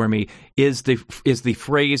this for me. Is the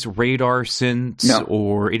phrase radar sense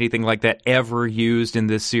or anything like that ever used in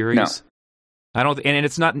this series? No. I don't, and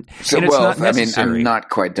it's not. So, and it's not necessary. I mean, I'm not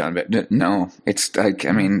quite done, but no, it's like,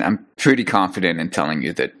 I mean, I'm pretty confident in telling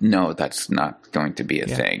you that no, that's not going to be a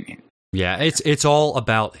thing. Yeah, it's all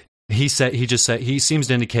about. He seems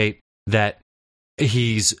to indicate that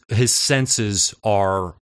his senses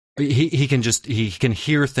are. He can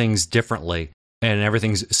hear things differently, and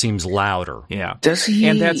everything seems louder. Yeah. Does he?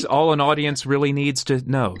 And that's all an audience really needs to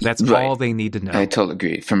know. That's all they need to know. I totally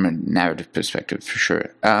agree from a narrative perspective, for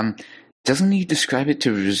sure. Doesn't he describe it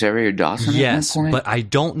to Rosario Dawson at one point? But I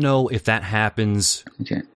don't know if that happens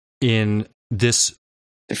in this.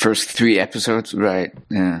 The first 3 episodes, right?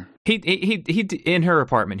 Yeah. He in her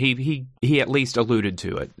apartment. He at least alluded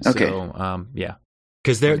to it. Okay. So, yeah.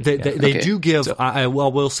 Because they do give. So, I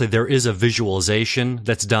will say there is a visualization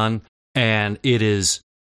that's done, and it is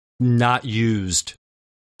not used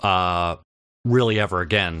really ever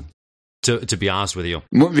again. To be honest with you,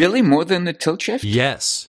 really more than the tilt shift?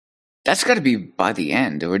 Yes. That's got to be by the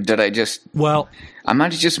end, or did I just? Well, I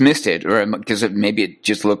might have just missed it, or because maybe it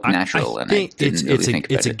just looked natural, and I didn't really think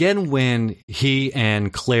about it. It's again when he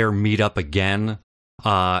and Claire meet up again,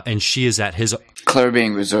 and she is at his. Claire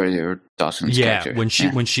being Rosario Dawson's character. when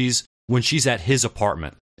she's at his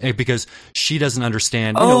apartment, because she doesn't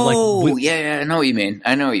understand. I know what you mean.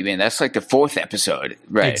 That's like the 4th episode,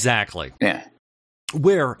 right? Exactly. Yeah.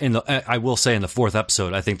 Where I will say in the 4th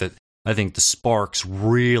episode, I think the sparks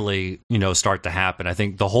really, start to happen. I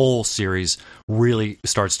think the whole series really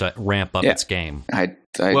starts to ramp up its game. I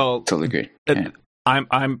totally agree. Yeah.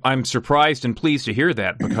 I'm surprised and pleased to hear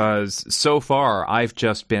that, because so far I've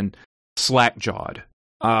just been slack-jawed.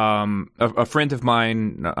 A friend of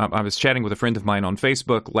mine, I was chatting with a friend of mine on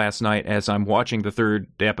Facebook last night as I'm watching the 3rd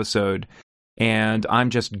episode, and I'm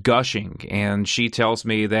just gushing, and she tells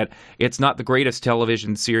me that it's not the greatest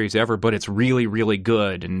television series ever, but it's really, really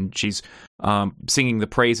good, and she's singing the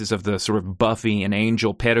praises of the sort of Buffy and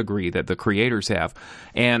Angel pedigree that the creators have.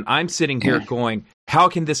 And I'm sitting here going, how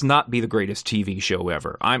can this not be the greatest TV show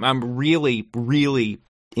ever? I'm really, really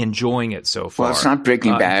enjoying it so far. Well, it's not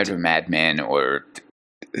Breaking Bad or Mad Men or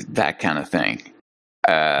that kind of thing.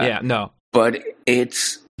 No. But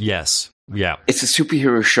it's... Yes. Yeah. It's a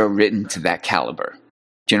superhero show written to that caliber.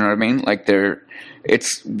 Do you know what I mean? Like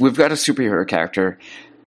we've got a superhero character.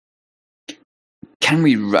 Can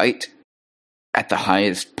we write at the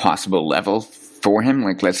highest possible level for him?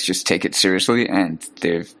 Like, let's just take it seriously, and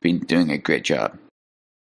they've been doing a great job.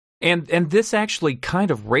 And this actually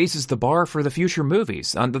kind of raises the bar for the future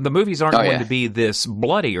movies. The movies aren't going to be this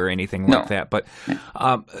bloody or anything like that, but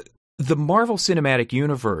the Marvel Cinematic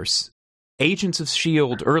Universe, Agents of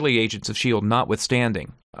S.H.I.E.L.D., early Agents of S.H.I.E.L.D.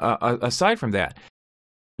 notwithstanding, aside from that,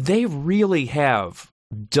 they really have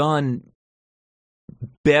done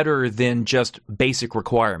better than just basic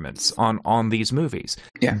requirements on these movies.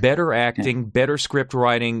 Yeah. Better acting, better script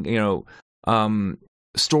writing,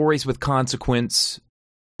 stories with consequence.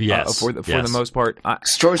 Yes, for the most part.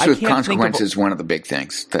 Stories with consequence is one of the big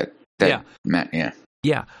things that Matt,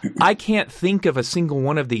 Yeah, I can't think of a single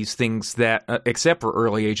one of these things that, except for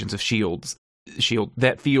early Agents of S.H.I.E.L.D.,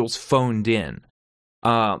 that feels phoned in.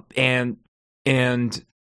 And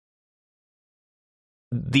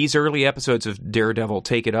these early episodes of Daredevil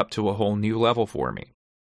take it up to a whole new level for me.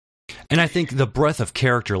 And I think the breadth of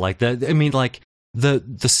character, like that, I mean, like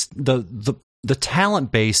the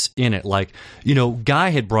talent base in it, like, Guy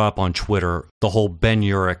had brought up on Twitter the whole Ben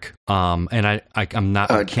Urich, and I'm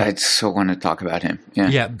not. I so want to talk about him.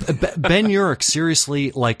 Yeah. Ben Urich,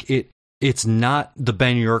 seriously, like it's not the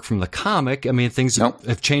Ben Urich from the comic. I mean, things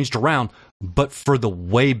have changed around, but for the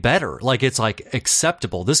way better. Like, it's like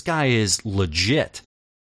acceptable. This guy is legit.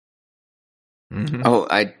 Mm-hmm. Oh,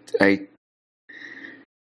 I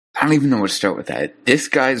don't even know where to start with that. This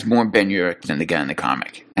guy is more Ben Urich than the guy in the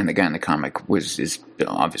comic, and the guy in the comic is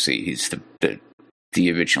obviously he's the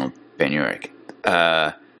original Ben Urich.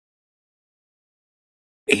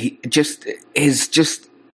 He just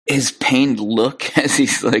his pained look as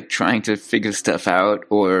he's like trying to figure stuff out,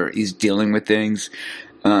 or he's dealing with things.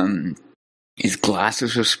 His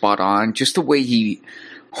glasses are spot on. Just the way he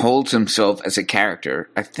holds himself as a character.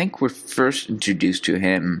 I think we're first introduced to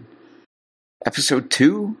him episode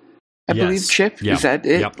 2, I believe, Chip? Yeah. Is that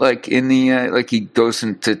it? Yep. Like in the like he goes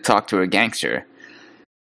in to talk to a gangster.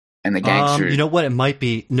 And the gangster, you know what? It might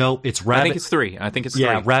be. No, it's Rabbit. I think it's 3.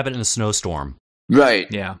 Yeah, Rabbit in a Snowstorm. Right.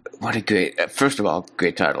 Yeah. What a great, first of all,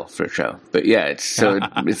 great title for a show. But yeah,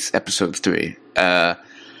 it's episode 3.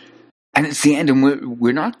 And it's the end, and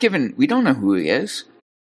we're not given, we don't know who he is.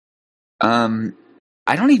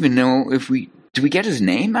 I don't even know if do we get his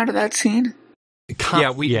name out of that scene?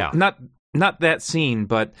 Not that scene,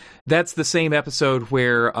 but that's the same episode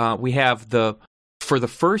where we have for the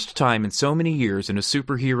first time in so many years in a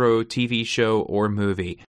superhero TV show or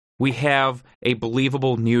movie, we have a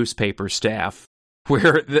believable newspaper staff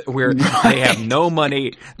where they have no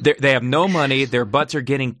money. They have no money. Their butts are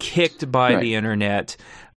getting kicked by the internet.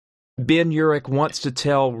 Ben Urich wants to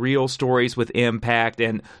tell real stories with impact,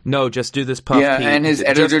 and no, just do this puff piece. And his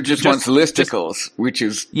editor just wants listicles, which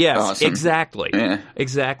is awesome. Exactly. Yeah.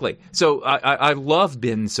 Exactly. So I love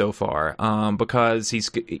Ben so far because he's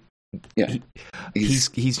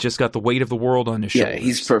just got the weight of the world on his shoulders. Yeah,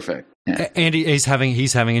 he's perfect. Yeah. And he's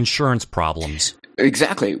having insurance problems.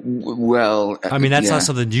 Exactly. Well, I mean, that's not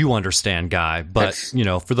something you understand, Guy, but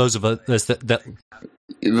for those of us that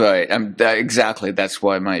right, exactly. That's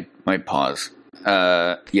why my pause.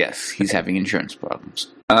 Yes, he's having insurance problems.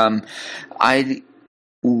 I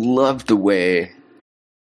love the way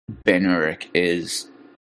Ben Urich is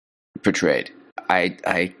portrayed.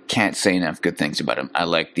 I can't say enough good things about him. I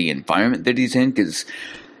like the environment that he's in because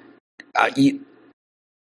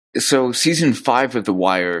so season 5 of The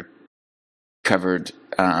Wire covered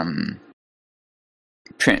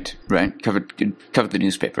print, right? Covered the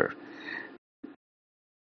newspaper.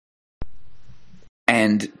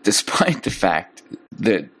 And despite the fact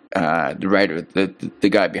that the writer, the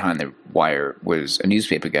guy behind The Wire, was a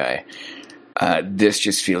newspaper guy, this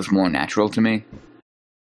just feels more natural to me.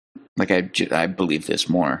 Like, I believe this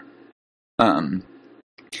more.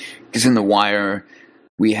 Because in The Wire,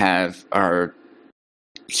 we have our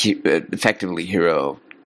effectively hero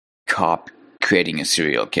cop creating a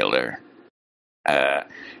serial killer. And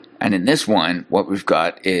in this one, what we've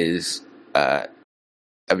got is a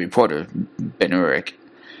reporter, Ben Urich,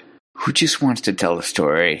 who just wants to tell a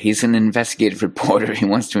story. He's an investigative reporter. He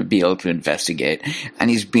wants to be able to investigate. And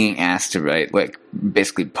he's being asked to write, like,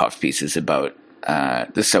 basically puff pieces about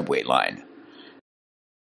the subway line.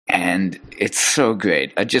 And it's so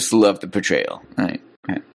great. I just love the portrayal. Right.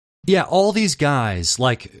 Yeah, all these guys,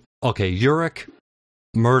 like, okay, Urich,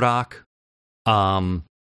 Murdoch,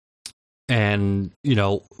 and, you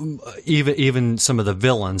know, even some of the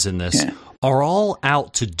villains in this are all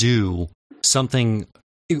out to do something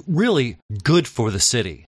really good for the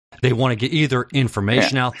city. They want to get either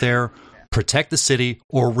information out there, protect the city,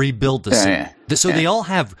 or rebuild the city. So they all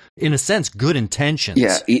have, in a sense, good intentions.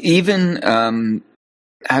 Yeah, even,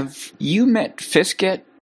 have you met Fisk yet,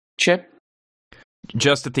 Chip?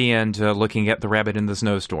 Just at the end, looking at the rabbit in the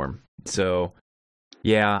snowstorm. So,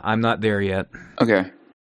 yeah, I'm not there yet. Okay.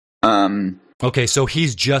 Okay, so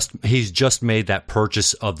he's just made that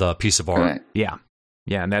purchase of the piece of art. Right. Yeah,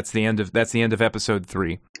 and that's the end of episode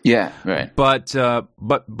 3. Yeah, right. But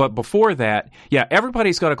before that,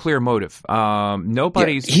 everybody's got a clear motive.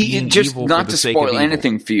 Nobody's being just evil not for the to sake spoil of evil.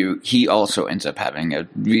 anything for you. He also ends up having a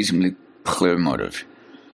reasonably clear motive.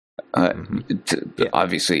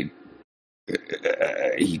 Obviously.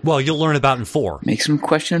 Well, you'll learn about in 4. Make some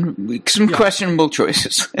questionable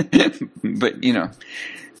choices, but you know,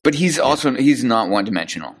 but he's not one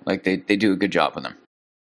dimensional. Like they do a good job with him.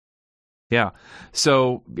 Yeah.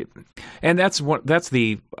 So, and I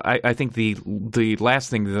think the last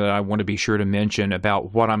thing that I want to be sure to mention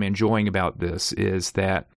about what I'm enjoying about this is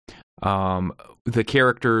that the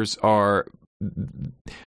characters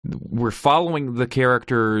we're following the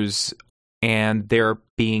characters, and they're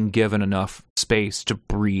being given enough space to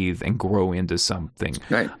breathe and grow into something.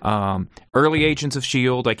 Right. Early Agents of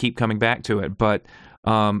S.H.I.E.L.D., I keep coming back to it, but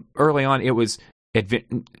early on it was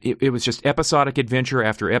just episodic adventure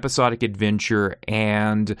after episodic adventure,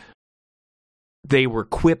 and they were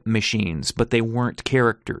quip machines, but they weren't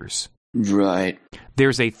characters. Right.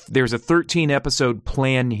 There's a 13 episode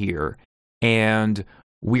plan here, and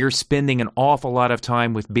we're spending an awful lot of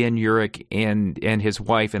time with Ben Urich and his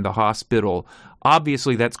wife in the hospital.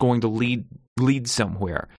 Obviously, that's going to lead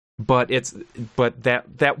somewhere. But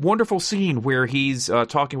that wonderful scene where he's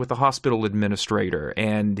talking with the hospital administrator,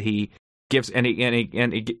 and he gives right,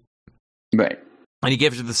 and he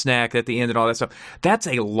gives her the snack at the end and all that stuff. That's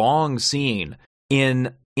a long scene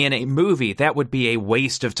in a movie. That would be a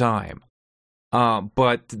waste of time.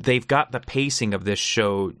 But they've got the pacing of this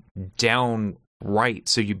show down right,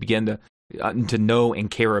 so you begin to know and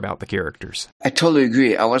care about the characters. I totally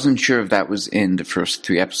agree. I wasn't sure if that was in the first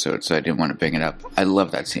 3 episodes, so I didn't want to bring it up. I love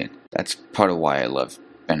that scene. That's part of why I love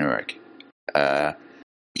Ben Urich.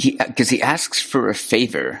 Because he asks for a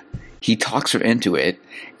favor, he talks her into it,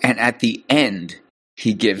 and at the end,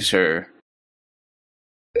 he gives her,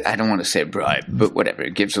 I don't want to say a bribe, but whatever.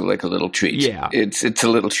 It gives her like a little treat. Yeah. It's a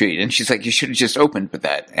little treat. And she's like, you should have just opened with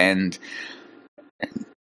that. And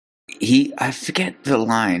I forget the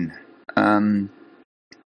line.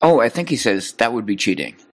 I think he says that would be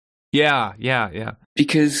cheating. Yeah.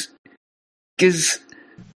 Because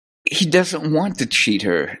he doesn't want to cheat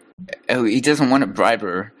her. He doesn't want to bribe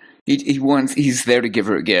her. He's there to give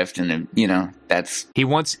her a gift, and that's he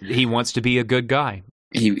wants to be a good guy.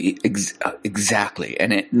 Exactly,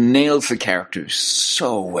 and it nails the character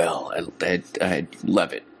so well. I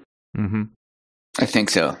love it. Mm-hmm. I think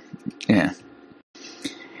so. Yeah.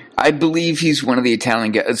 I believe he's one of the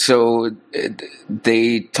Italian guys. So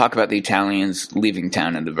they talk about the Italians leaving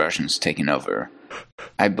town and the Russians taking over.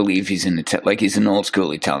 I believe he's he's an old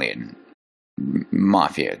school Italian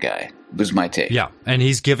mafia guy. Was my take. Yeah, and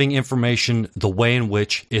he's giving information the way in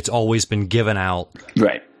which it's always been given out.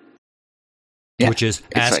 Right. Yeah. Which is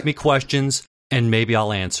ask me questions and maybe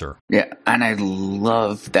I'll answer. Yeah, and I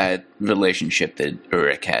love that relationship that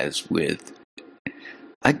Urich has with.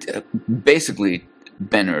 Basically,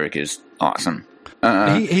 Ben Urich is awesome.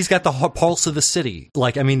 He's got the pulse of the city.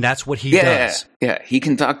 Like, I mean, that's what he does. Yeah, he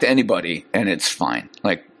can talk to anybody, and it's fine.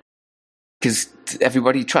 Like, because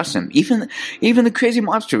everybody trusts him. Even the crazy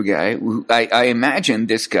monster guy. Who I imagine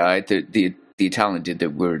this guy, the Italian did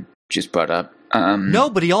that were just brought up. No,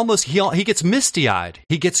 but he gets misty eyed.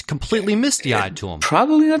 He gets completely misty eyed to him.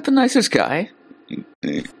 Probably not the nicest guy.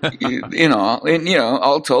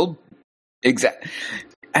 All told, exact.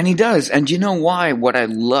 And he does. And you know why? What I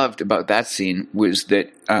loved about that scene was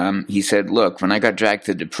that he said, "Look, when I got dragged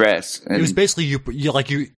to the press," it was basically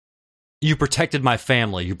you protected my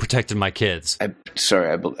family, you protected my kids. I'm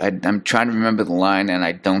trying to remember the line, and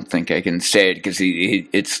I don't think I can say it because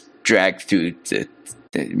it's dragged through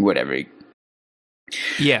whatever.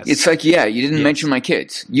 Yes, it's like, you didn't mention my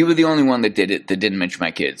kids. You were the only one that did it that didn't mention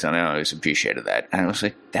my kids, and I always appreciated that. And I was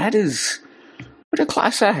like, that is what a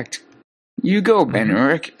class act. You go, Ben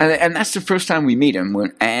Urich. And that's the first time we meet him,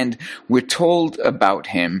 and we're told about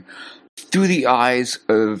him through the eyes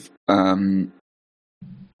of a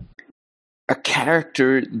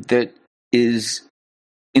character that is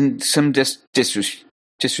in some disrespute,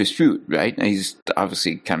 right? He's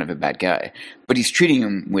obviously kind of a bad guy, but he's treating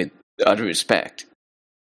him with utter respect.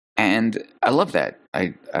 And I love that.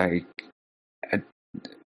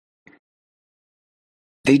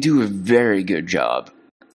 They do a very good job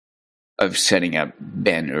of setting up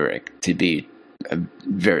Ben Urich to be a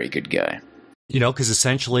very good guy. Because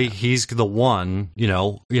essentially he's the one,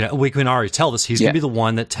 we can already tell this, he's going to be the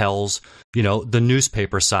one that tells, the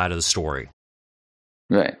newspaper side of the story.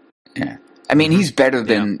 Right, yeah. I mean, he's better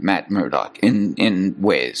than Matt Murdock in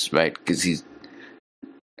ways, right? Because he's,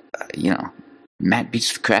 Matt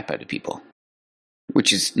beats the crap out of people,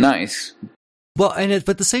 which is nice. Well, but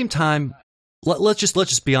at the same time, let's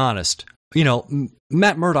just be honest.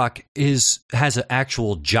 Matt Murdock has an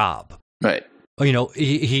actual job, right?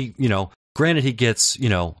 He granted he gets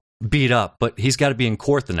beat up, but he's got to be in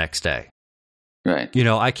court the next day, right?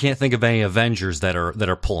 I can't think of any Avengers that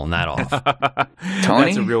are pulling that off. Tony,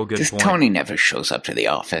 that's a real good point. Tony never shows up to the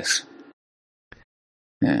office.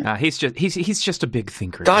 Yeah. He's just a big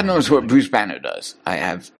thinker. God knows what Bruce Banner does.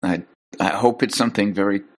 I hope it's something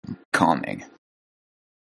very calming.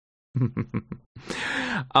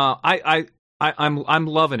 I'm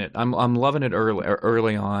loving it. I'm loving it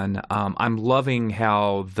early on. I'm loving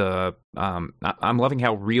how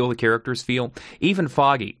real the characters feel. Even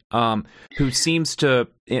Foggy, who seems to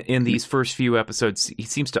in these first few episodes, he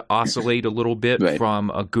seems to oscillate a little bit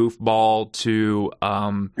from a goofball to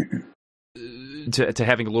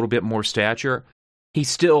having a little bit more stature. He's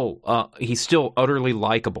still utterly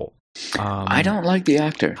likable. I don't like the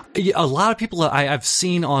actor. A lot of people I've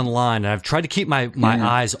seen online, and I've tried to keep my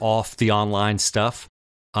eyes off the online stuff.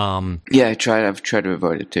 I've tried to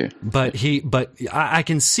avoid it too. But I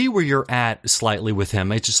can see where you're at slightly with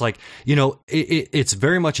him. It's just like, it's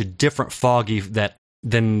very much a different Foggy than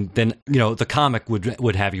the comic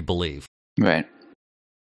would have you believe. Right.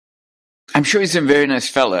 I'm sure he's a very nice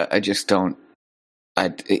fella. I just don't.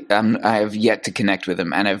 I have yet to connect with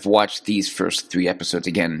him, and I've watched these first 3 episodes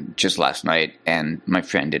again just last night, and my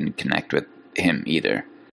friend didn't connect with him either.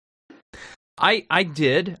 I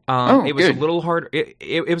did. It was good. A little hard.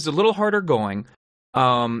 It was a little harder going,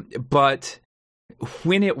 but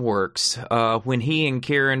when it works, when he and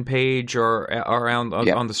Karen Page are around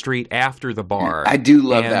on the street after the bar, I do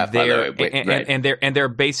love that. And they're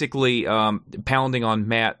basically pounding on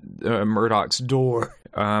Matt Murdock's door.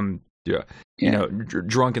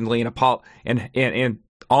 Drunkenly and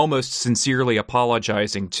almost sincerely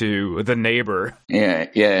apologizing to the neighbor.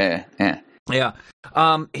 Yeah.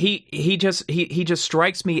 He just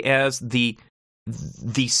strikes me as the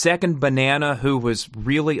second banana who was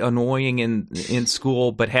really annoying in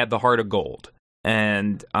school but had the heart of gold.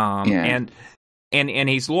 And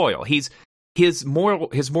he's loyal. His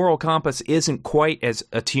moral compass isn't quite as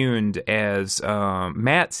attuned as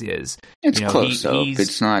Matt's is. It's close, though.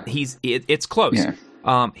 It's not. It's close. Yeah.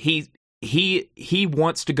 He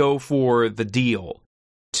wants to go for the deal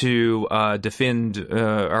to defend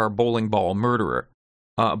our bowling ball murderer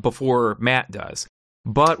before Matt does.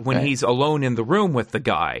 But when he's alone in the room with the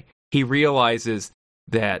guy, he realizes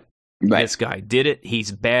that this guy did it.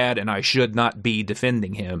 He's bad, and I should not be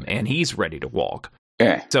defending him. And he's ready to walk.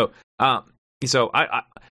 Yeah. So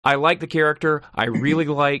I like the character. I really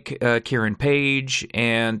like Karen Page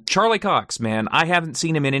and Charlie Cox. Man, I haven't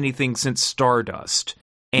seen him in anything since Stardust.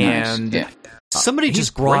 And nice. Somebody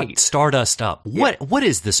just brought Stardust up. What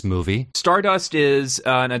is this movie? Stardust is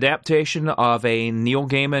an adaptation of a Neil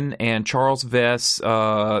Gaiman and Charles Vess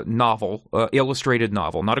novel, illustrated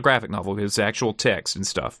novel, not a graphic novel. It's actual text and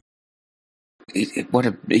stuff.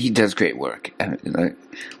 he does great work.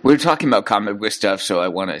 We're talking about comic book stuff, so I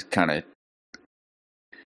want to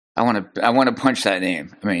punch that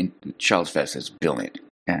name. I mean, Charles Vess is brilliant.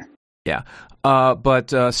 Yeah.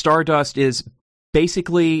 But Stardust is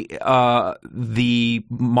basically the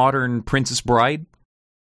modern Princess Bride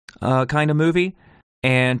kind of movie,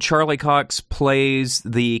 and Charlie Cox plays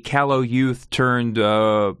the callow youth turned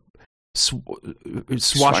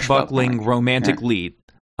swashbuckling romantic lead.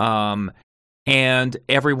 And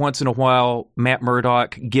every once in a while, Matt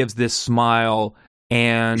Murdock gives this smile,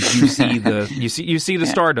 and you see the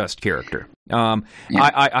Stardust character.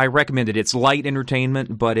 I recommend it. It's light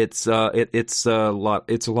entertainment, but it's a lot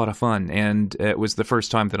of fun, and it was the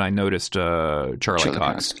first time that I noticed Charlie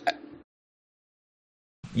Cox.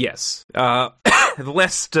 Yes.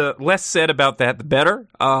 The less said about that, the better.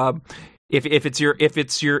 If it's your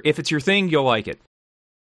thing, you'll like it.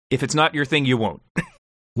 If it's not your thing, you won't.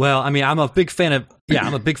 Well, I mean, I'm a big fan of De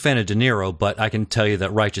Niro, but I can tell you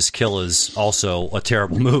that Righteous Kill is also a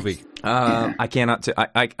terrible movie. I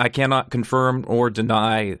cannot confirm or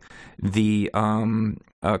deny the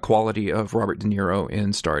quality of Robert De Niro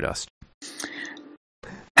in Stardust.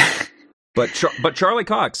 But Charlie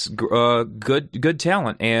Cox, good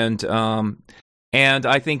talent, and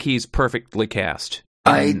I think he's perfectly cast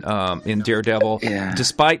in Daredevil,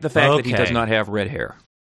 despite the fact that he does not have red hair.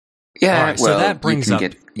 Yeah, all right, so that brings up.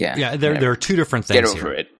 There are two different things. Get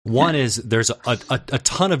over it. One is there's a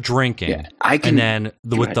ton of drinking, and then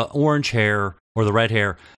with the orange hair or the red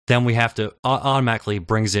hair, then we have to automatically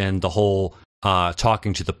brings in the whole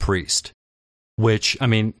talking to the priest, which, I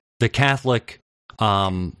mean, the Catholic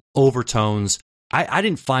overtones I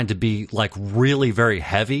didn't find to be like really very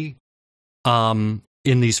heavy in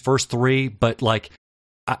these first three, but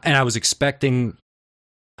and I was expecting.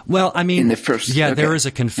 Well, I mean, in the first, there is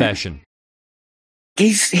a confession.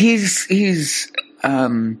 He's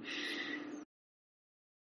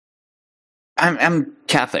I'm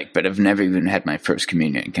Catholic, but I've never even had my first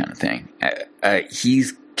communion kind of thing.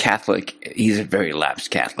 He's Catholic. He's a very lapsed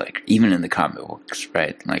Catholic, even in the comic books,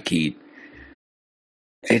 right?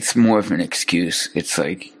 It's more of an excuse. It's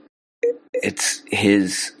like it's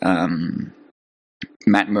his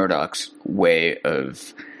Matt Murdock's way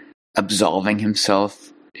of absolving himself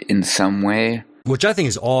in some way, which I think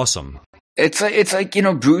is awesome. It's like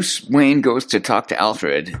Bruce Wayne goes to talk to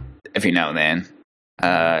Alfred every now and then.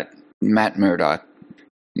 Matt Murdock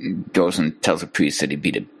goes and tells a priest that he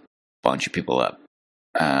beat a bunch of people up,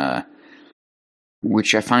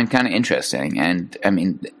 which I find kind of interesting. And I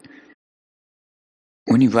mean,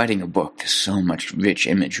 when you're writing a book, there's so much rich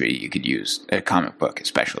imagery you could use. A comic book,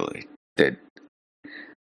 especially. That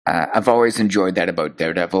I've always enjoyed that about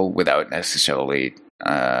Daredevil, without necessarily,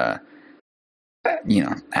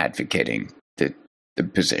 advocating the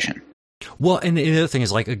position. Well, and the other thing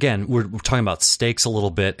is, again, we're talking about stakes a little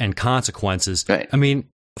bit and consequences. Right. I mean,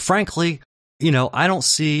 frankly, I don't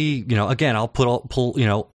see, again, I'll pull,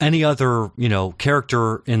 any other,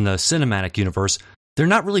 character in the cinematic universe. They're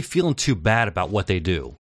not really feeling too bad about what they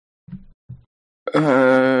do.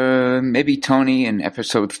 Maybe Tony in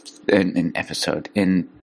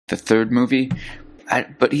the third movie,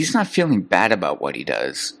 but he's not feeling bad about what he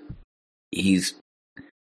does. He's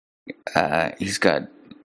got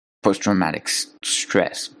post-traumatic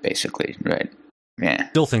stress, basically, right? Yeah.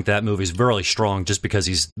 Still think that movie's very strong just because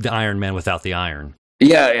he's the Iron Man without the iron.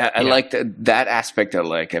 Yeah, I like that aspect.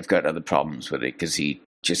 I've got other problems with it because he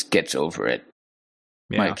just gets over it.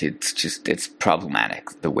 Yeah. It's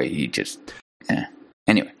problematic the way he just.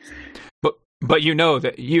 Anyway. But you know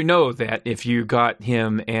that if you got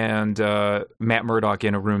him and Matt Murdock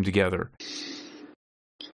in a room together,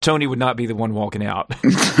 Tony would not be the one walking out.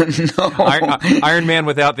 No. Iron Man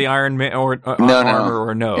without the Iron Man armor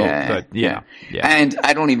or no. Yeah, but yeah. And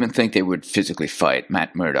I don't even think they would physically fight.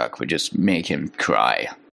 Matt Murdock would just make him cry.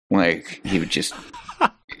 He would just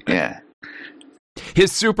yeah.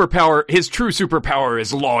 His true superpower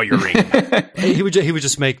is lawyering. he would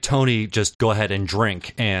just make Tony just go ahead and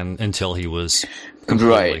drink until he was completely.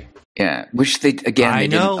 Right. Yeah, which they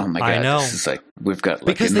didn't. Oh my god! I know. This is we've got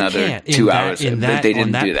because another 2 hours. They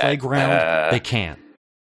didn't do that. Playground, they can't.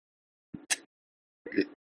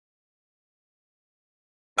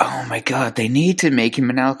 Oh my god! They need to make him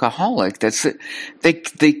an alcoholic. That's it.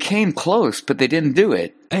 They came close, but they didn't do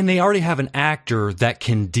it. And they already have an actor that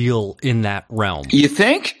can deal in that realm. You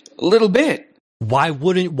think? A little bit. Why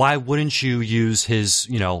wouldn't you use his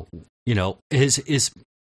his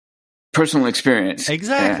personal experience?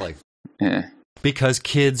 Exactly. Yeah. Because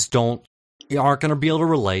kids aren't going to be able to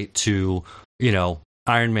relate to,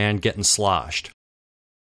 Iron Man getting sloshed.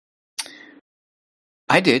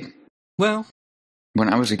 I did. Well,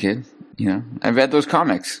 when I was a kid. I read those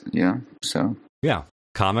comics. So yeah,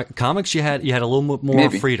 comics. You had a little more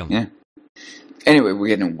maybe, freedom. Yeah. Anyway,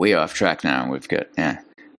 we're getting way off track now. We've got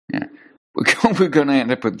We're going to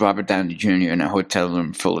end up with Robert Downey Jr. in a hotel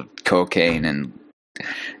room full of cocaine and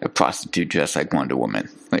a prostitute dressed like Wonder Woman.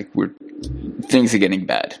 Like things are getting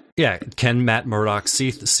bad. Yeah, can Matt Murdock see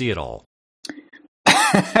it all?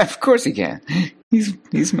 Of course he can.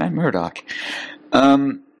 He's Matt Murdock.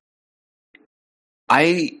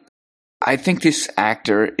 I think this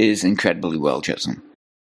actor is incredibly well chosen.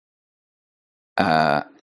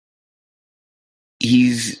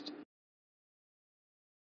 He's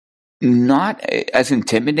not as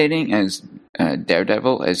intimidating as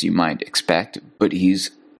Daredevil as you might expect, but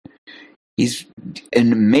he's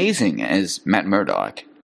amazing as Matt Murdock.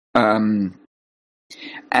 And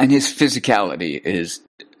his physicality is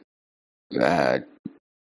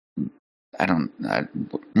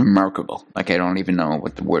remarkable. Like, I don't even know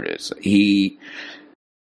what the word is.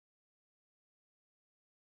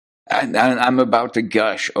 I'm about to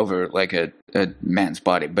gush over like a man's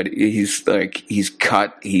body, but he's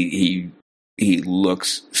cut. He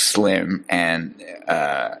looks slim and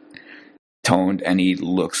toned, and he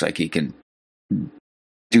looks like he can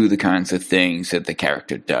do the kinds of things that the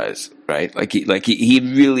character does, right? Like he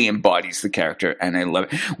really embodies the character, and I love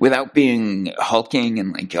it without being hulking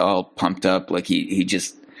and like all pumped up. Like he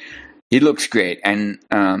looks great, and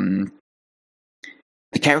the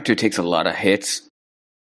character takes a lot of hits,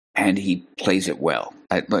 and he plays it well.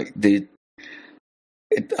 I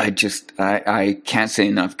can't say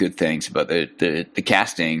enough good things about the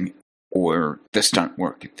casting or the stunt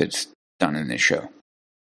work that's done in this show.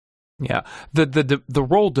 Yeah, the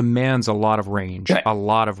role demands a lot of range, right. A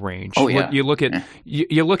lot of range. Oh yeah. You look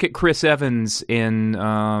at Chris Evans in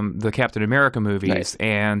the Captain America movies, right.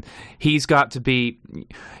 And he's got to be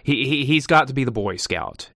the Boy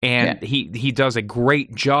Scout, and he does a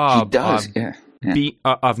great job. He does,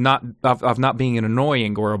 of not being an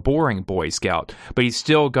annoying or a boring Boy Scout, but he's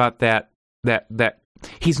still got that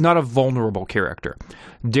he's not a vulnerable character.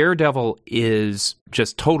 Daredevil is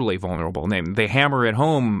just totally vulnerable. They hammer it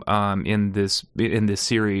home in this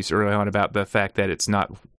series early on about the fact that it's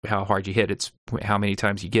not how hard you hit, it's how many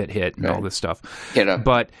times you get hit and all this stuff. Get up.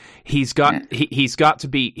 But he's got to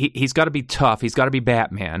be tough. He's got to be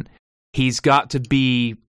Batman. He's got to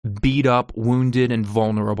be beat up, wounded, and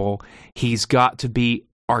vulnerable. He's got to be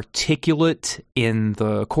articulate in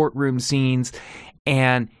the courtroom scenes,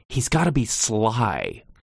 and he's got to be sly.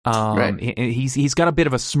 Right. He's got a bit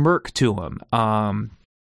of a smirk to him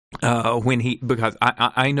because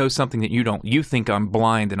I know something that you don't. You think I'm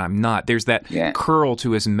blind and I'm not. There's that curl to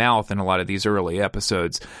his mouth in a lot of these early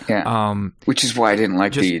episodes. Yeah. Which is why I didn't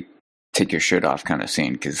like the take your shirt off kind of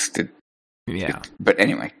scene but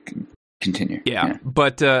anyway, continue. Yeah.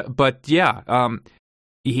 But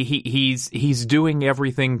he's doing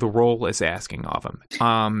everything the role is asking of him.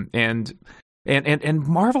 And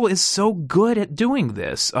Marvel is so good at doing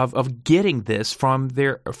this, of getting this from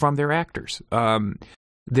their actors. How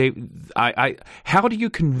do you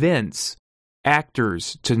convince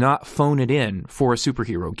actors to not phone it in for a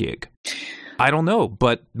superhero gig? I don't know,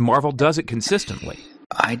 but Marvel does it consistently.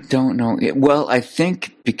 I don't know. Well, I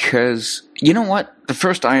think because, you know what? The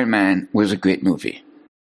first Iron Man was a great movie.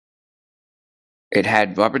 It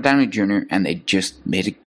had Robert Downey Jr., and they just made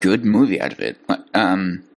a good movie out of it.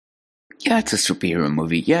 Yeah, it's a superhero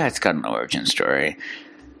movie. Yeah, it's got an origin story.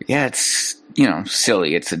 Yeah, it's,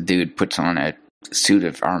 silly. It's a dude puts on a suit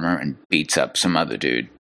of armor and beats up some other dude.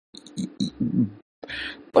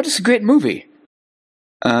 But it's a great movie.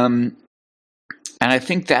 And I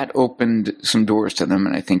think that opened some doors to them,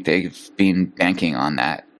 and I think they've been banking on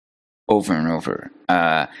that over and over.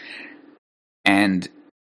 And,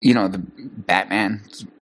 the Batman,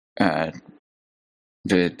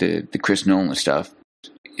 the Chris Nolan stuff,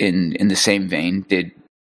 in the same vein, did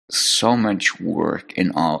so much work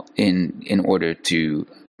but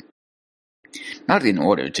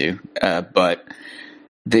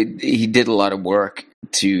he did a lot of work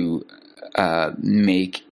to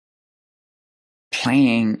make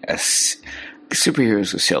playing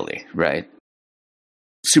superheroes are silly, right?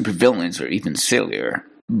 Supervillains are even sillier,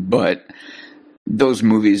 but those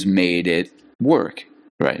movies made it work,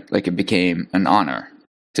 right? Like, it became an honor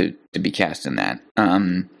to be cast in that.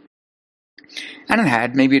 And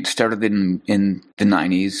maybe it started in the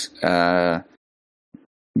 90s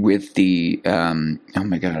with the I'm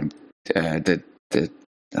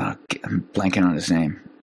blanking on his name.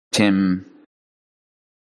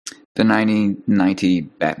 The 1990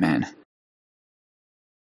 Batman.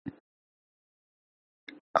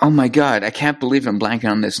 Oh my god, I can't believe I'm blanking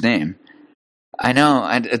on this name. I know,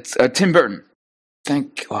 and it's Tim Burton.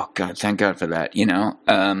 Thank God for that.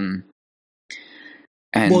 And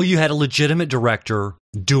well, you had a legitimate director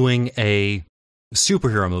doing a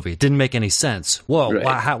superhero movie. It didn't make any sense. Whoa, Right.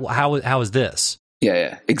 how is this?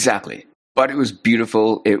 yeah, exactly. But it was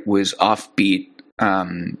beautiful. It was offbeat.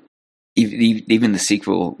 Even the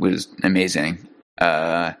sequel was amazing.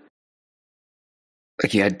 Like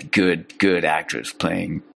you had good actors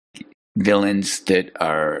playing villains that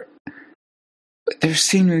they're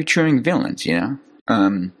scenery chewing villains,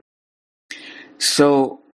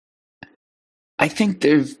 So I think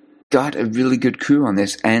they've got a really good crew on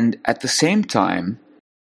this, and at the same time,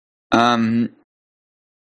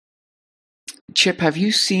 Chip, have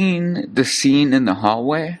you seen the scene in the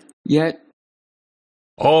hallway yet?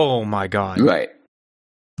 Oh my God! Right.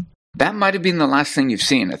 That might have been the last thing you've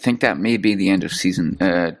seen. I think that may be the end of season,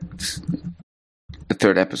 the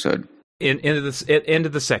third episode. Into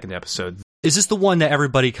the second episode. Is this the one that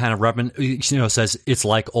everybody kind of says it's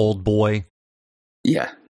like Old Boy?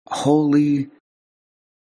 Yeah. Holy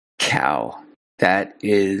cow.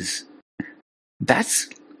 That's a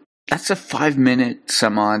 5-minute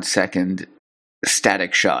some odd second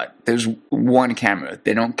static shot. There's one camera.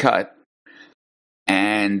 They don't cut.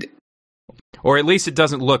 And or at least it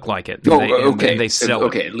doesn't look like it. Okay. They sell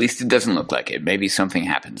okay, at least it doesn't look like it. Maybe something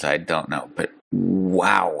happens. I don't know. But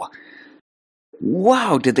wow.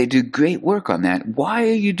 Wow, did they do great work on that? Why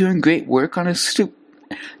are you doing great work on it's a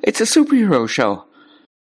superhero show.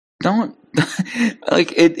 Don't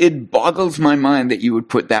like it boggles my mind that you would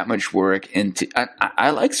put that much work into I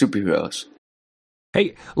like superheroes.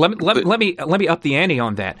 Hey, let me up the ante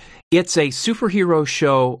on that. It's a superhero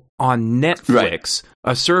show on Netflix, Right.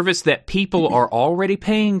 a service that people are already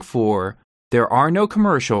paying for. There are no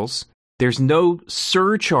commercials. There's no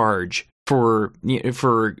surcharge for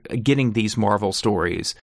getting these Marvel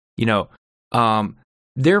stories.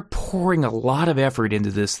 They're pouring a lot of effort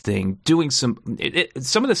into this thing, doing some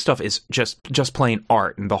of this stuff is just plain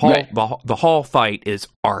art, and the hall fight is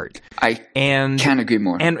art. I can't agree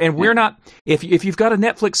more. And we're not. If you've got a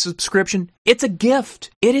Netflix subscription, it's a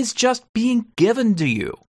gift. It is just being given to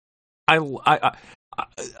you. I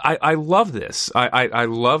love this. I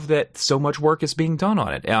love that so much work is being done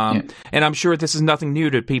on it. And I'm sure this is nothing new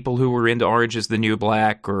to people who were into Orange is the New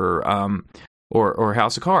Black or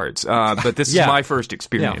House of Cards. But this is my first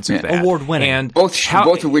experience of that. Award winning. And both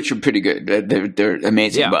of which are pretty good. They're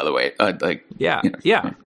amazing, by the way. But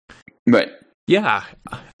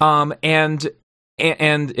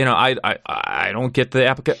I don't get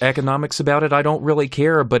the economics about it. I don't really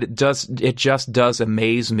care, but it just does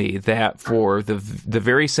amaze me that for the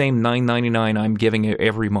very same $9.99 I'm giving it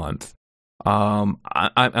every month,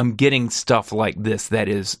 I'm getting stuff like this that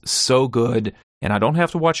is so good, and I don't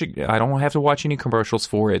have to watch it. I don't have to watch any commercials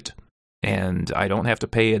for it, and I don't have to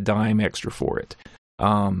pay a dime extra for it.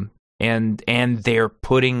 And they're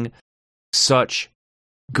putting such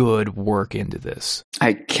good work into this.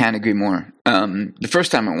 I can't agree more. The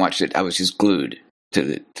first time I watched it, I was just glued to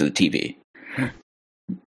the TV.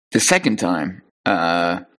 The second time,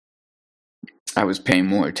 I was paying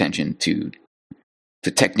more attention to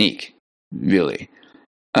the technique, really.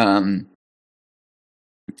 And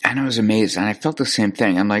I was amazed, and I felt the same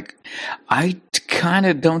thing. I'm like, I kind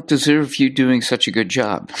of don't deserve you doing such a good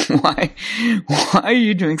job. Why are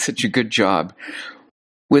you doing such a good job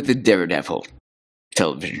with the Daredevil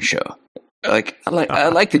television show? I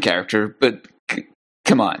like the character, but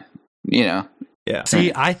come on, Yeah.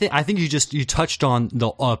 See, I think you touched on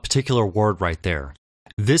the particular word right there.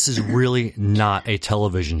 This is really not a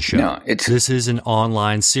television show. No, this is an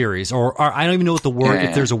online series, or I don't even know what the word.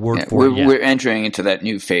 If there's a word for it yet. We're entering into that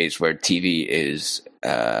new phase where TV is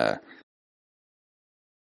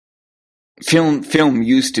film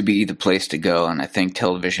used to be the place to go, and I think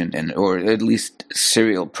television or at least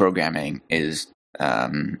serial programming is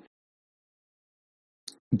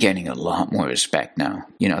getting a lot more respect now.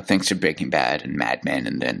 Thanks to Breaking Bad and Mad Men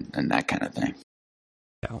and that kind of thing.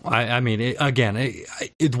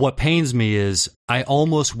 What pains me is I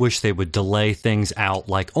almost wish they would delay things out,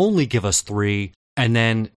 like only give us 3 and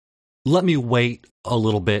then let me wait a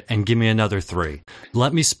little bit and give me another 3.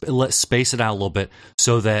 Let's space it out a little bit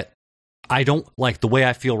so that I don't, like the way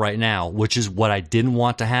I feel right now, which is what I didn't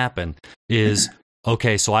want to happen, is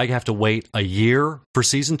okay, so I have to wait a year for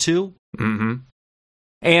season 2? Mm-hmm.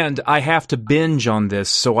 And I have to binge on this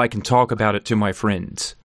so I can talk about it to my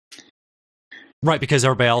friends. Right, because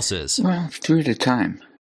everybody else is. Well, 3 at a time.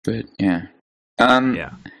 But yeah.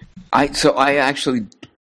 Yeah. I actually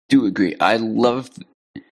do agree. I love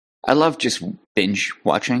just binge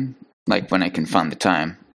watching, like when I can find the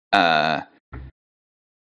time.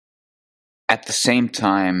 at the same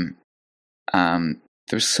time,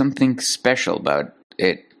 there's something special about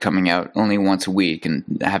it coming out only once a week and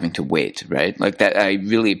having to wait, right? Like that, I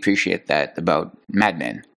really appreciate that about Mad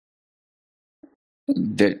Men.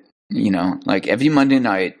 That, like every Monday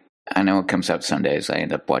night, I know it comes out Sundays. I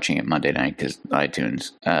end up watching it Monday night because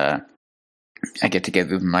iTunes. I get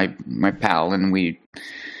together with my pal and we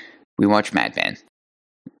watch Mad Men,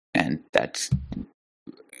 and that's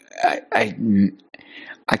I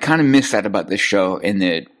kind of miss that about this show in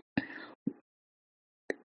that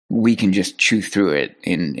we can just chew through it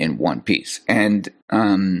in one piece. And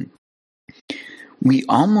we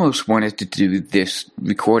almost wanted to do this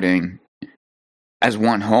recording as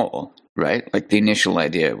one whole, right? Like the initial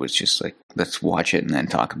idea was just like, let's watch it and then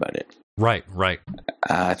talk about it. Right.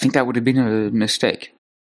 I think that would have been a mistake.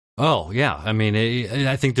 Oh, yeah. I mean,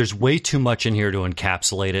 I think there's way too much in here to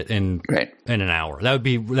encapsulate it in an hour. That would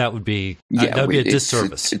be a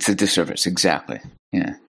disservice. It's a disservice, exactly.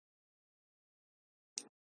 Yeah.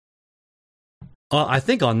 I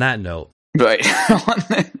think on that note, right,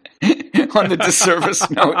 on the disservice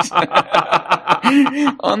note,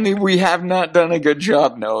 on the we have not done a good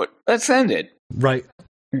job note, let's end it. Right.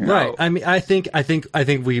 Right. I mean, I think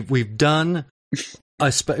we've done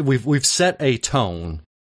we've set a tone,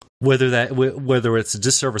 whether it's a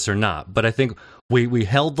disservice or not. But I think we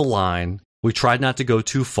held the line. We tried not to go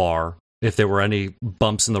too far if there were any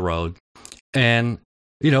bumps in the road, and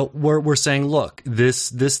we're saying, look,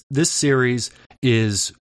 this series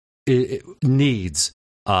it needs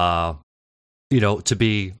to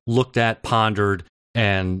be looked at, pondered,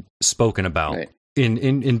 and spoken about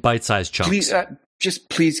in bite-sized chunks.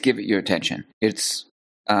 Please give it your attention. It's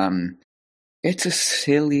a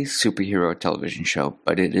silly superhero television show,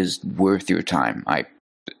 but it is worth your time. I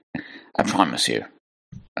promise you.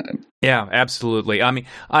 Yeah, absolutely. I mean,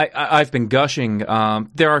 I've been gushing.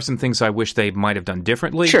 There are some things I wish they might have done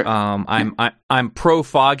differently. Sure. I'm pro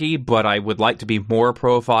Foggy, but I would like to be more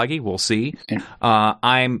pro Foggy. We'll see. Yeah.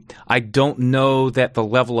 I don't know that the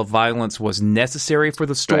level of violence was necessary for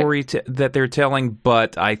the story that they're telling,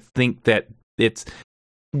 but I think that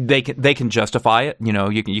they can justify it.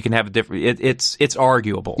 You can have a different. It's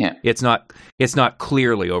arguable. Yeah. It's not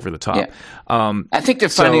clearly over the top. Yeah. I think they're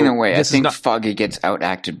finding a way. I think Foggy gets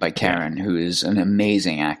outacted by Karen, who is an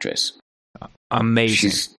amazing actress. Amazing.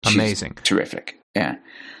 She's amazing. Terrific. Yeah.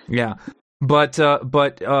 Yeah. But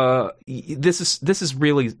this is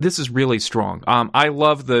really strong. I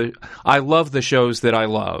love the shows that I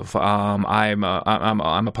love. I'm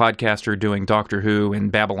a podcaster doing Doctor Who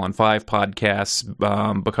and Babylon 5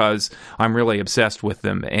 podcasts because I'm really obsessed with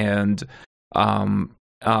them, and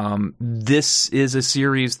this is a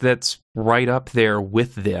series that's right up there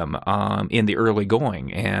with them in the early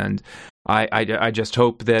going, and I just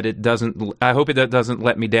hope that it doesn't. I hope it doesn't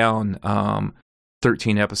let me down.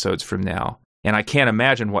 13 episodes from now. And I can't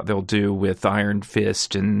imagine what they'll do with Iron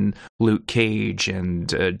Fist and Luke Cage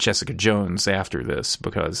and Jessica Jones after this,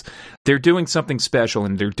 because they're doing something special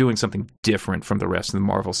and they're doing something different from the rest of the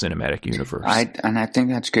Marvel Cinematic Universe. I think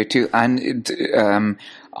that's great too. And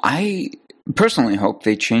I personally hope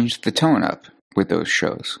they change the tone up with those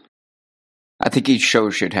shows. I think each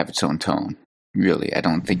show should have its own tone, really. I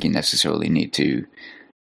don't think you necessarily need to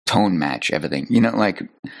tone match everything.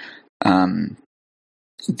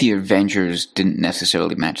 The Avengers didn't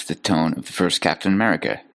necessarily match the tone of the first Captain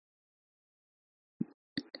America.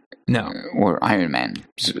 No. Or Iron Man.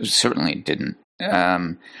 Certainly didn't.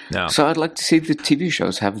 No. So I'd like to see the TV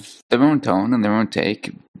shows have their own tone and their own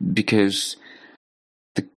take, because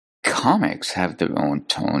the comics have their own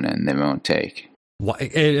tone and their own take. Well,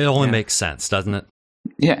 it only makes sense, doesn't it?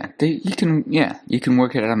 Yeah. You can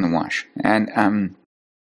work it out on the wash. And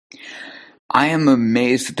I am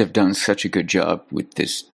amazed that they've done such a good job with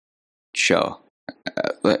this show.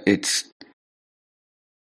 It's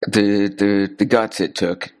the guts it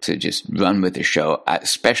took to just run with the show,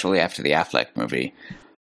 especially after the Affleck movie,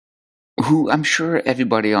 who I'm sure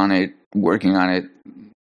everybody on it, working on it,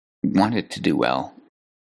 wanted to do well.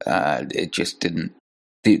 It just didn't.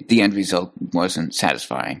 The end result wasn't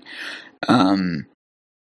satisfying.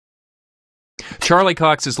 Charlie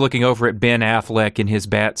Cox is looking over at Ben Affleck in his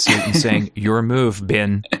bat suit and saying, "Your move,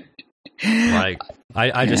 Ben." Right.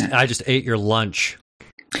 I just ate your lunch.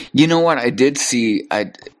 You know what? I did see.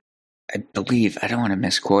 I believe, I don't want to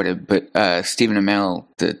misquote it, but Stephen Amell,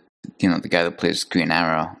 the guy that plays Green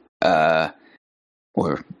Arrow,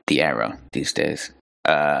 or the Arrow these days,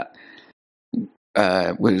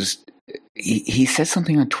 was he said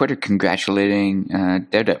something on Twitter congratulating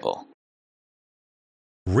Daredevil.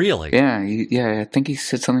 Really? Yeah, I think he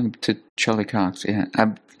said something to Charlie Cox. Yeah,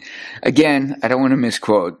 again, I don't want to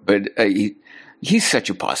misquote, but he's such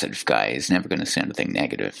a positive guy. He's never going to say anything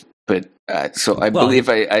negative. But so I believe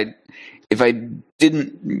if I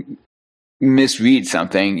didn't misread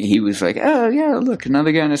something, he was like, "Oh yeah, look,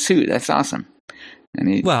 another guy in a suit. That's awesome." And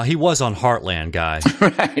he was on Heartland, guy.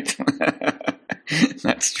 Right.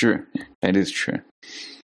 That's true. That is true.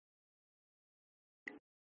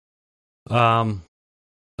 And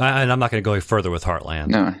I'm not going to go any further with Heartland.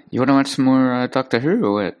 No, you want to watch some more Doctor Who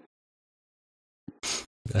or what?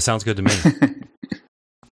 That sounds good to me.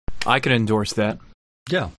 I can endorse that.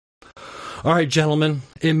 Yeah. All right, gentlemen.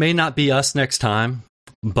 It may not be us next time,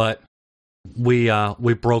 but we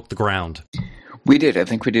broke the ground. We did. I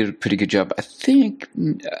think we did a pretty good job. I think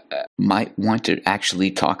might want to actually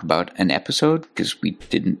talk about an episode because we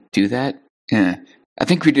didn't do that. Yeah. I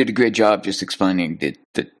think we did a great job just explaining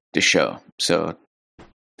the show, so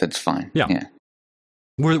that's fine. Yeah.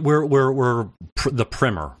 We're the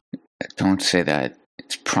primer. Don't say that.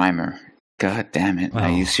 It's primer. God damn it! Oh. Are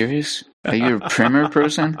you serious? Are you a primer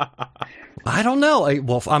person? I don't know.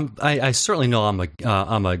 I certainly know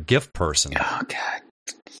I'm a GIF person. Oh God,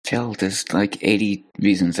 Phil, there's like 80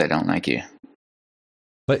 reasons I don't like you.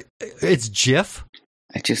 But it's GIF.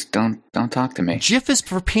 I just don't talk to me. GIF is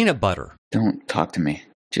for peanut butter. Don't talk to me.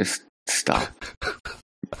 Just stop.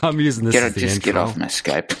 I'm using this as the just intro. Get off my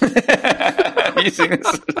Skype. I'm using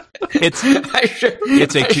this. I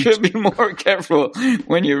should be more careful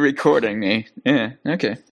when you're recording me. Yeah,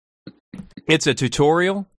 okay. It's a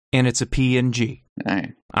tutorial, and it's a PNG. All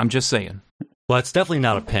right. I'm just saying. Well, it's definitely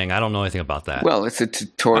not a ping. I don't know anything about that. Well, it's a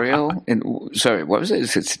tutorial. Sorry, what was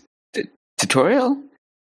it? It's a tutorial?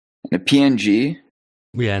 And a PNG?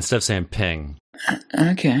 Yeah, instead of saying ping.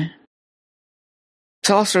 Okay. It's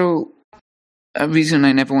also a reason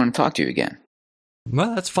I never want to talk to you again.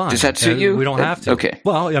 Well, that's fine. Does that suit you? We don't have to. Okay.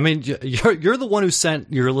 Well, I mean, you're the one who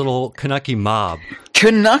sent your little Kanucky mob.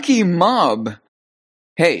 Kanucky mob?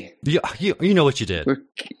 Hey. You know what you did.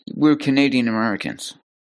 We're Canadian Americans.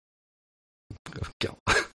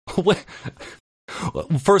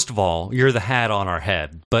 First of all, you're the hat on our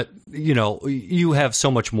head, but you have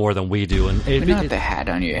so much more than we do. And we're not the hat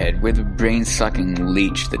on your head. We're the brain-sucking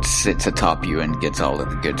leech that sits atop you and gets all of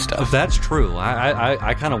the good stuff. That's true.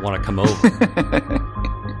 I kind of want to come over.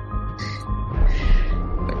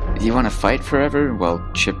 You want to fight forever while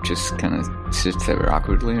Chip just kind of sits there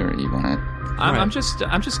awkwardly, or you want to? I'm just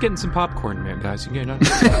getting some popcorn, man, guys. You know.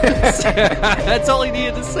 That's all he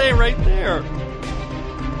needed to say right there.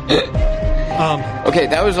 Okay,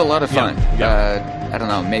 that was a lot of fun. Yeah. I don't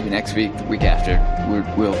know, maybe next week, the week after,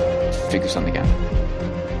 we'll figure something out.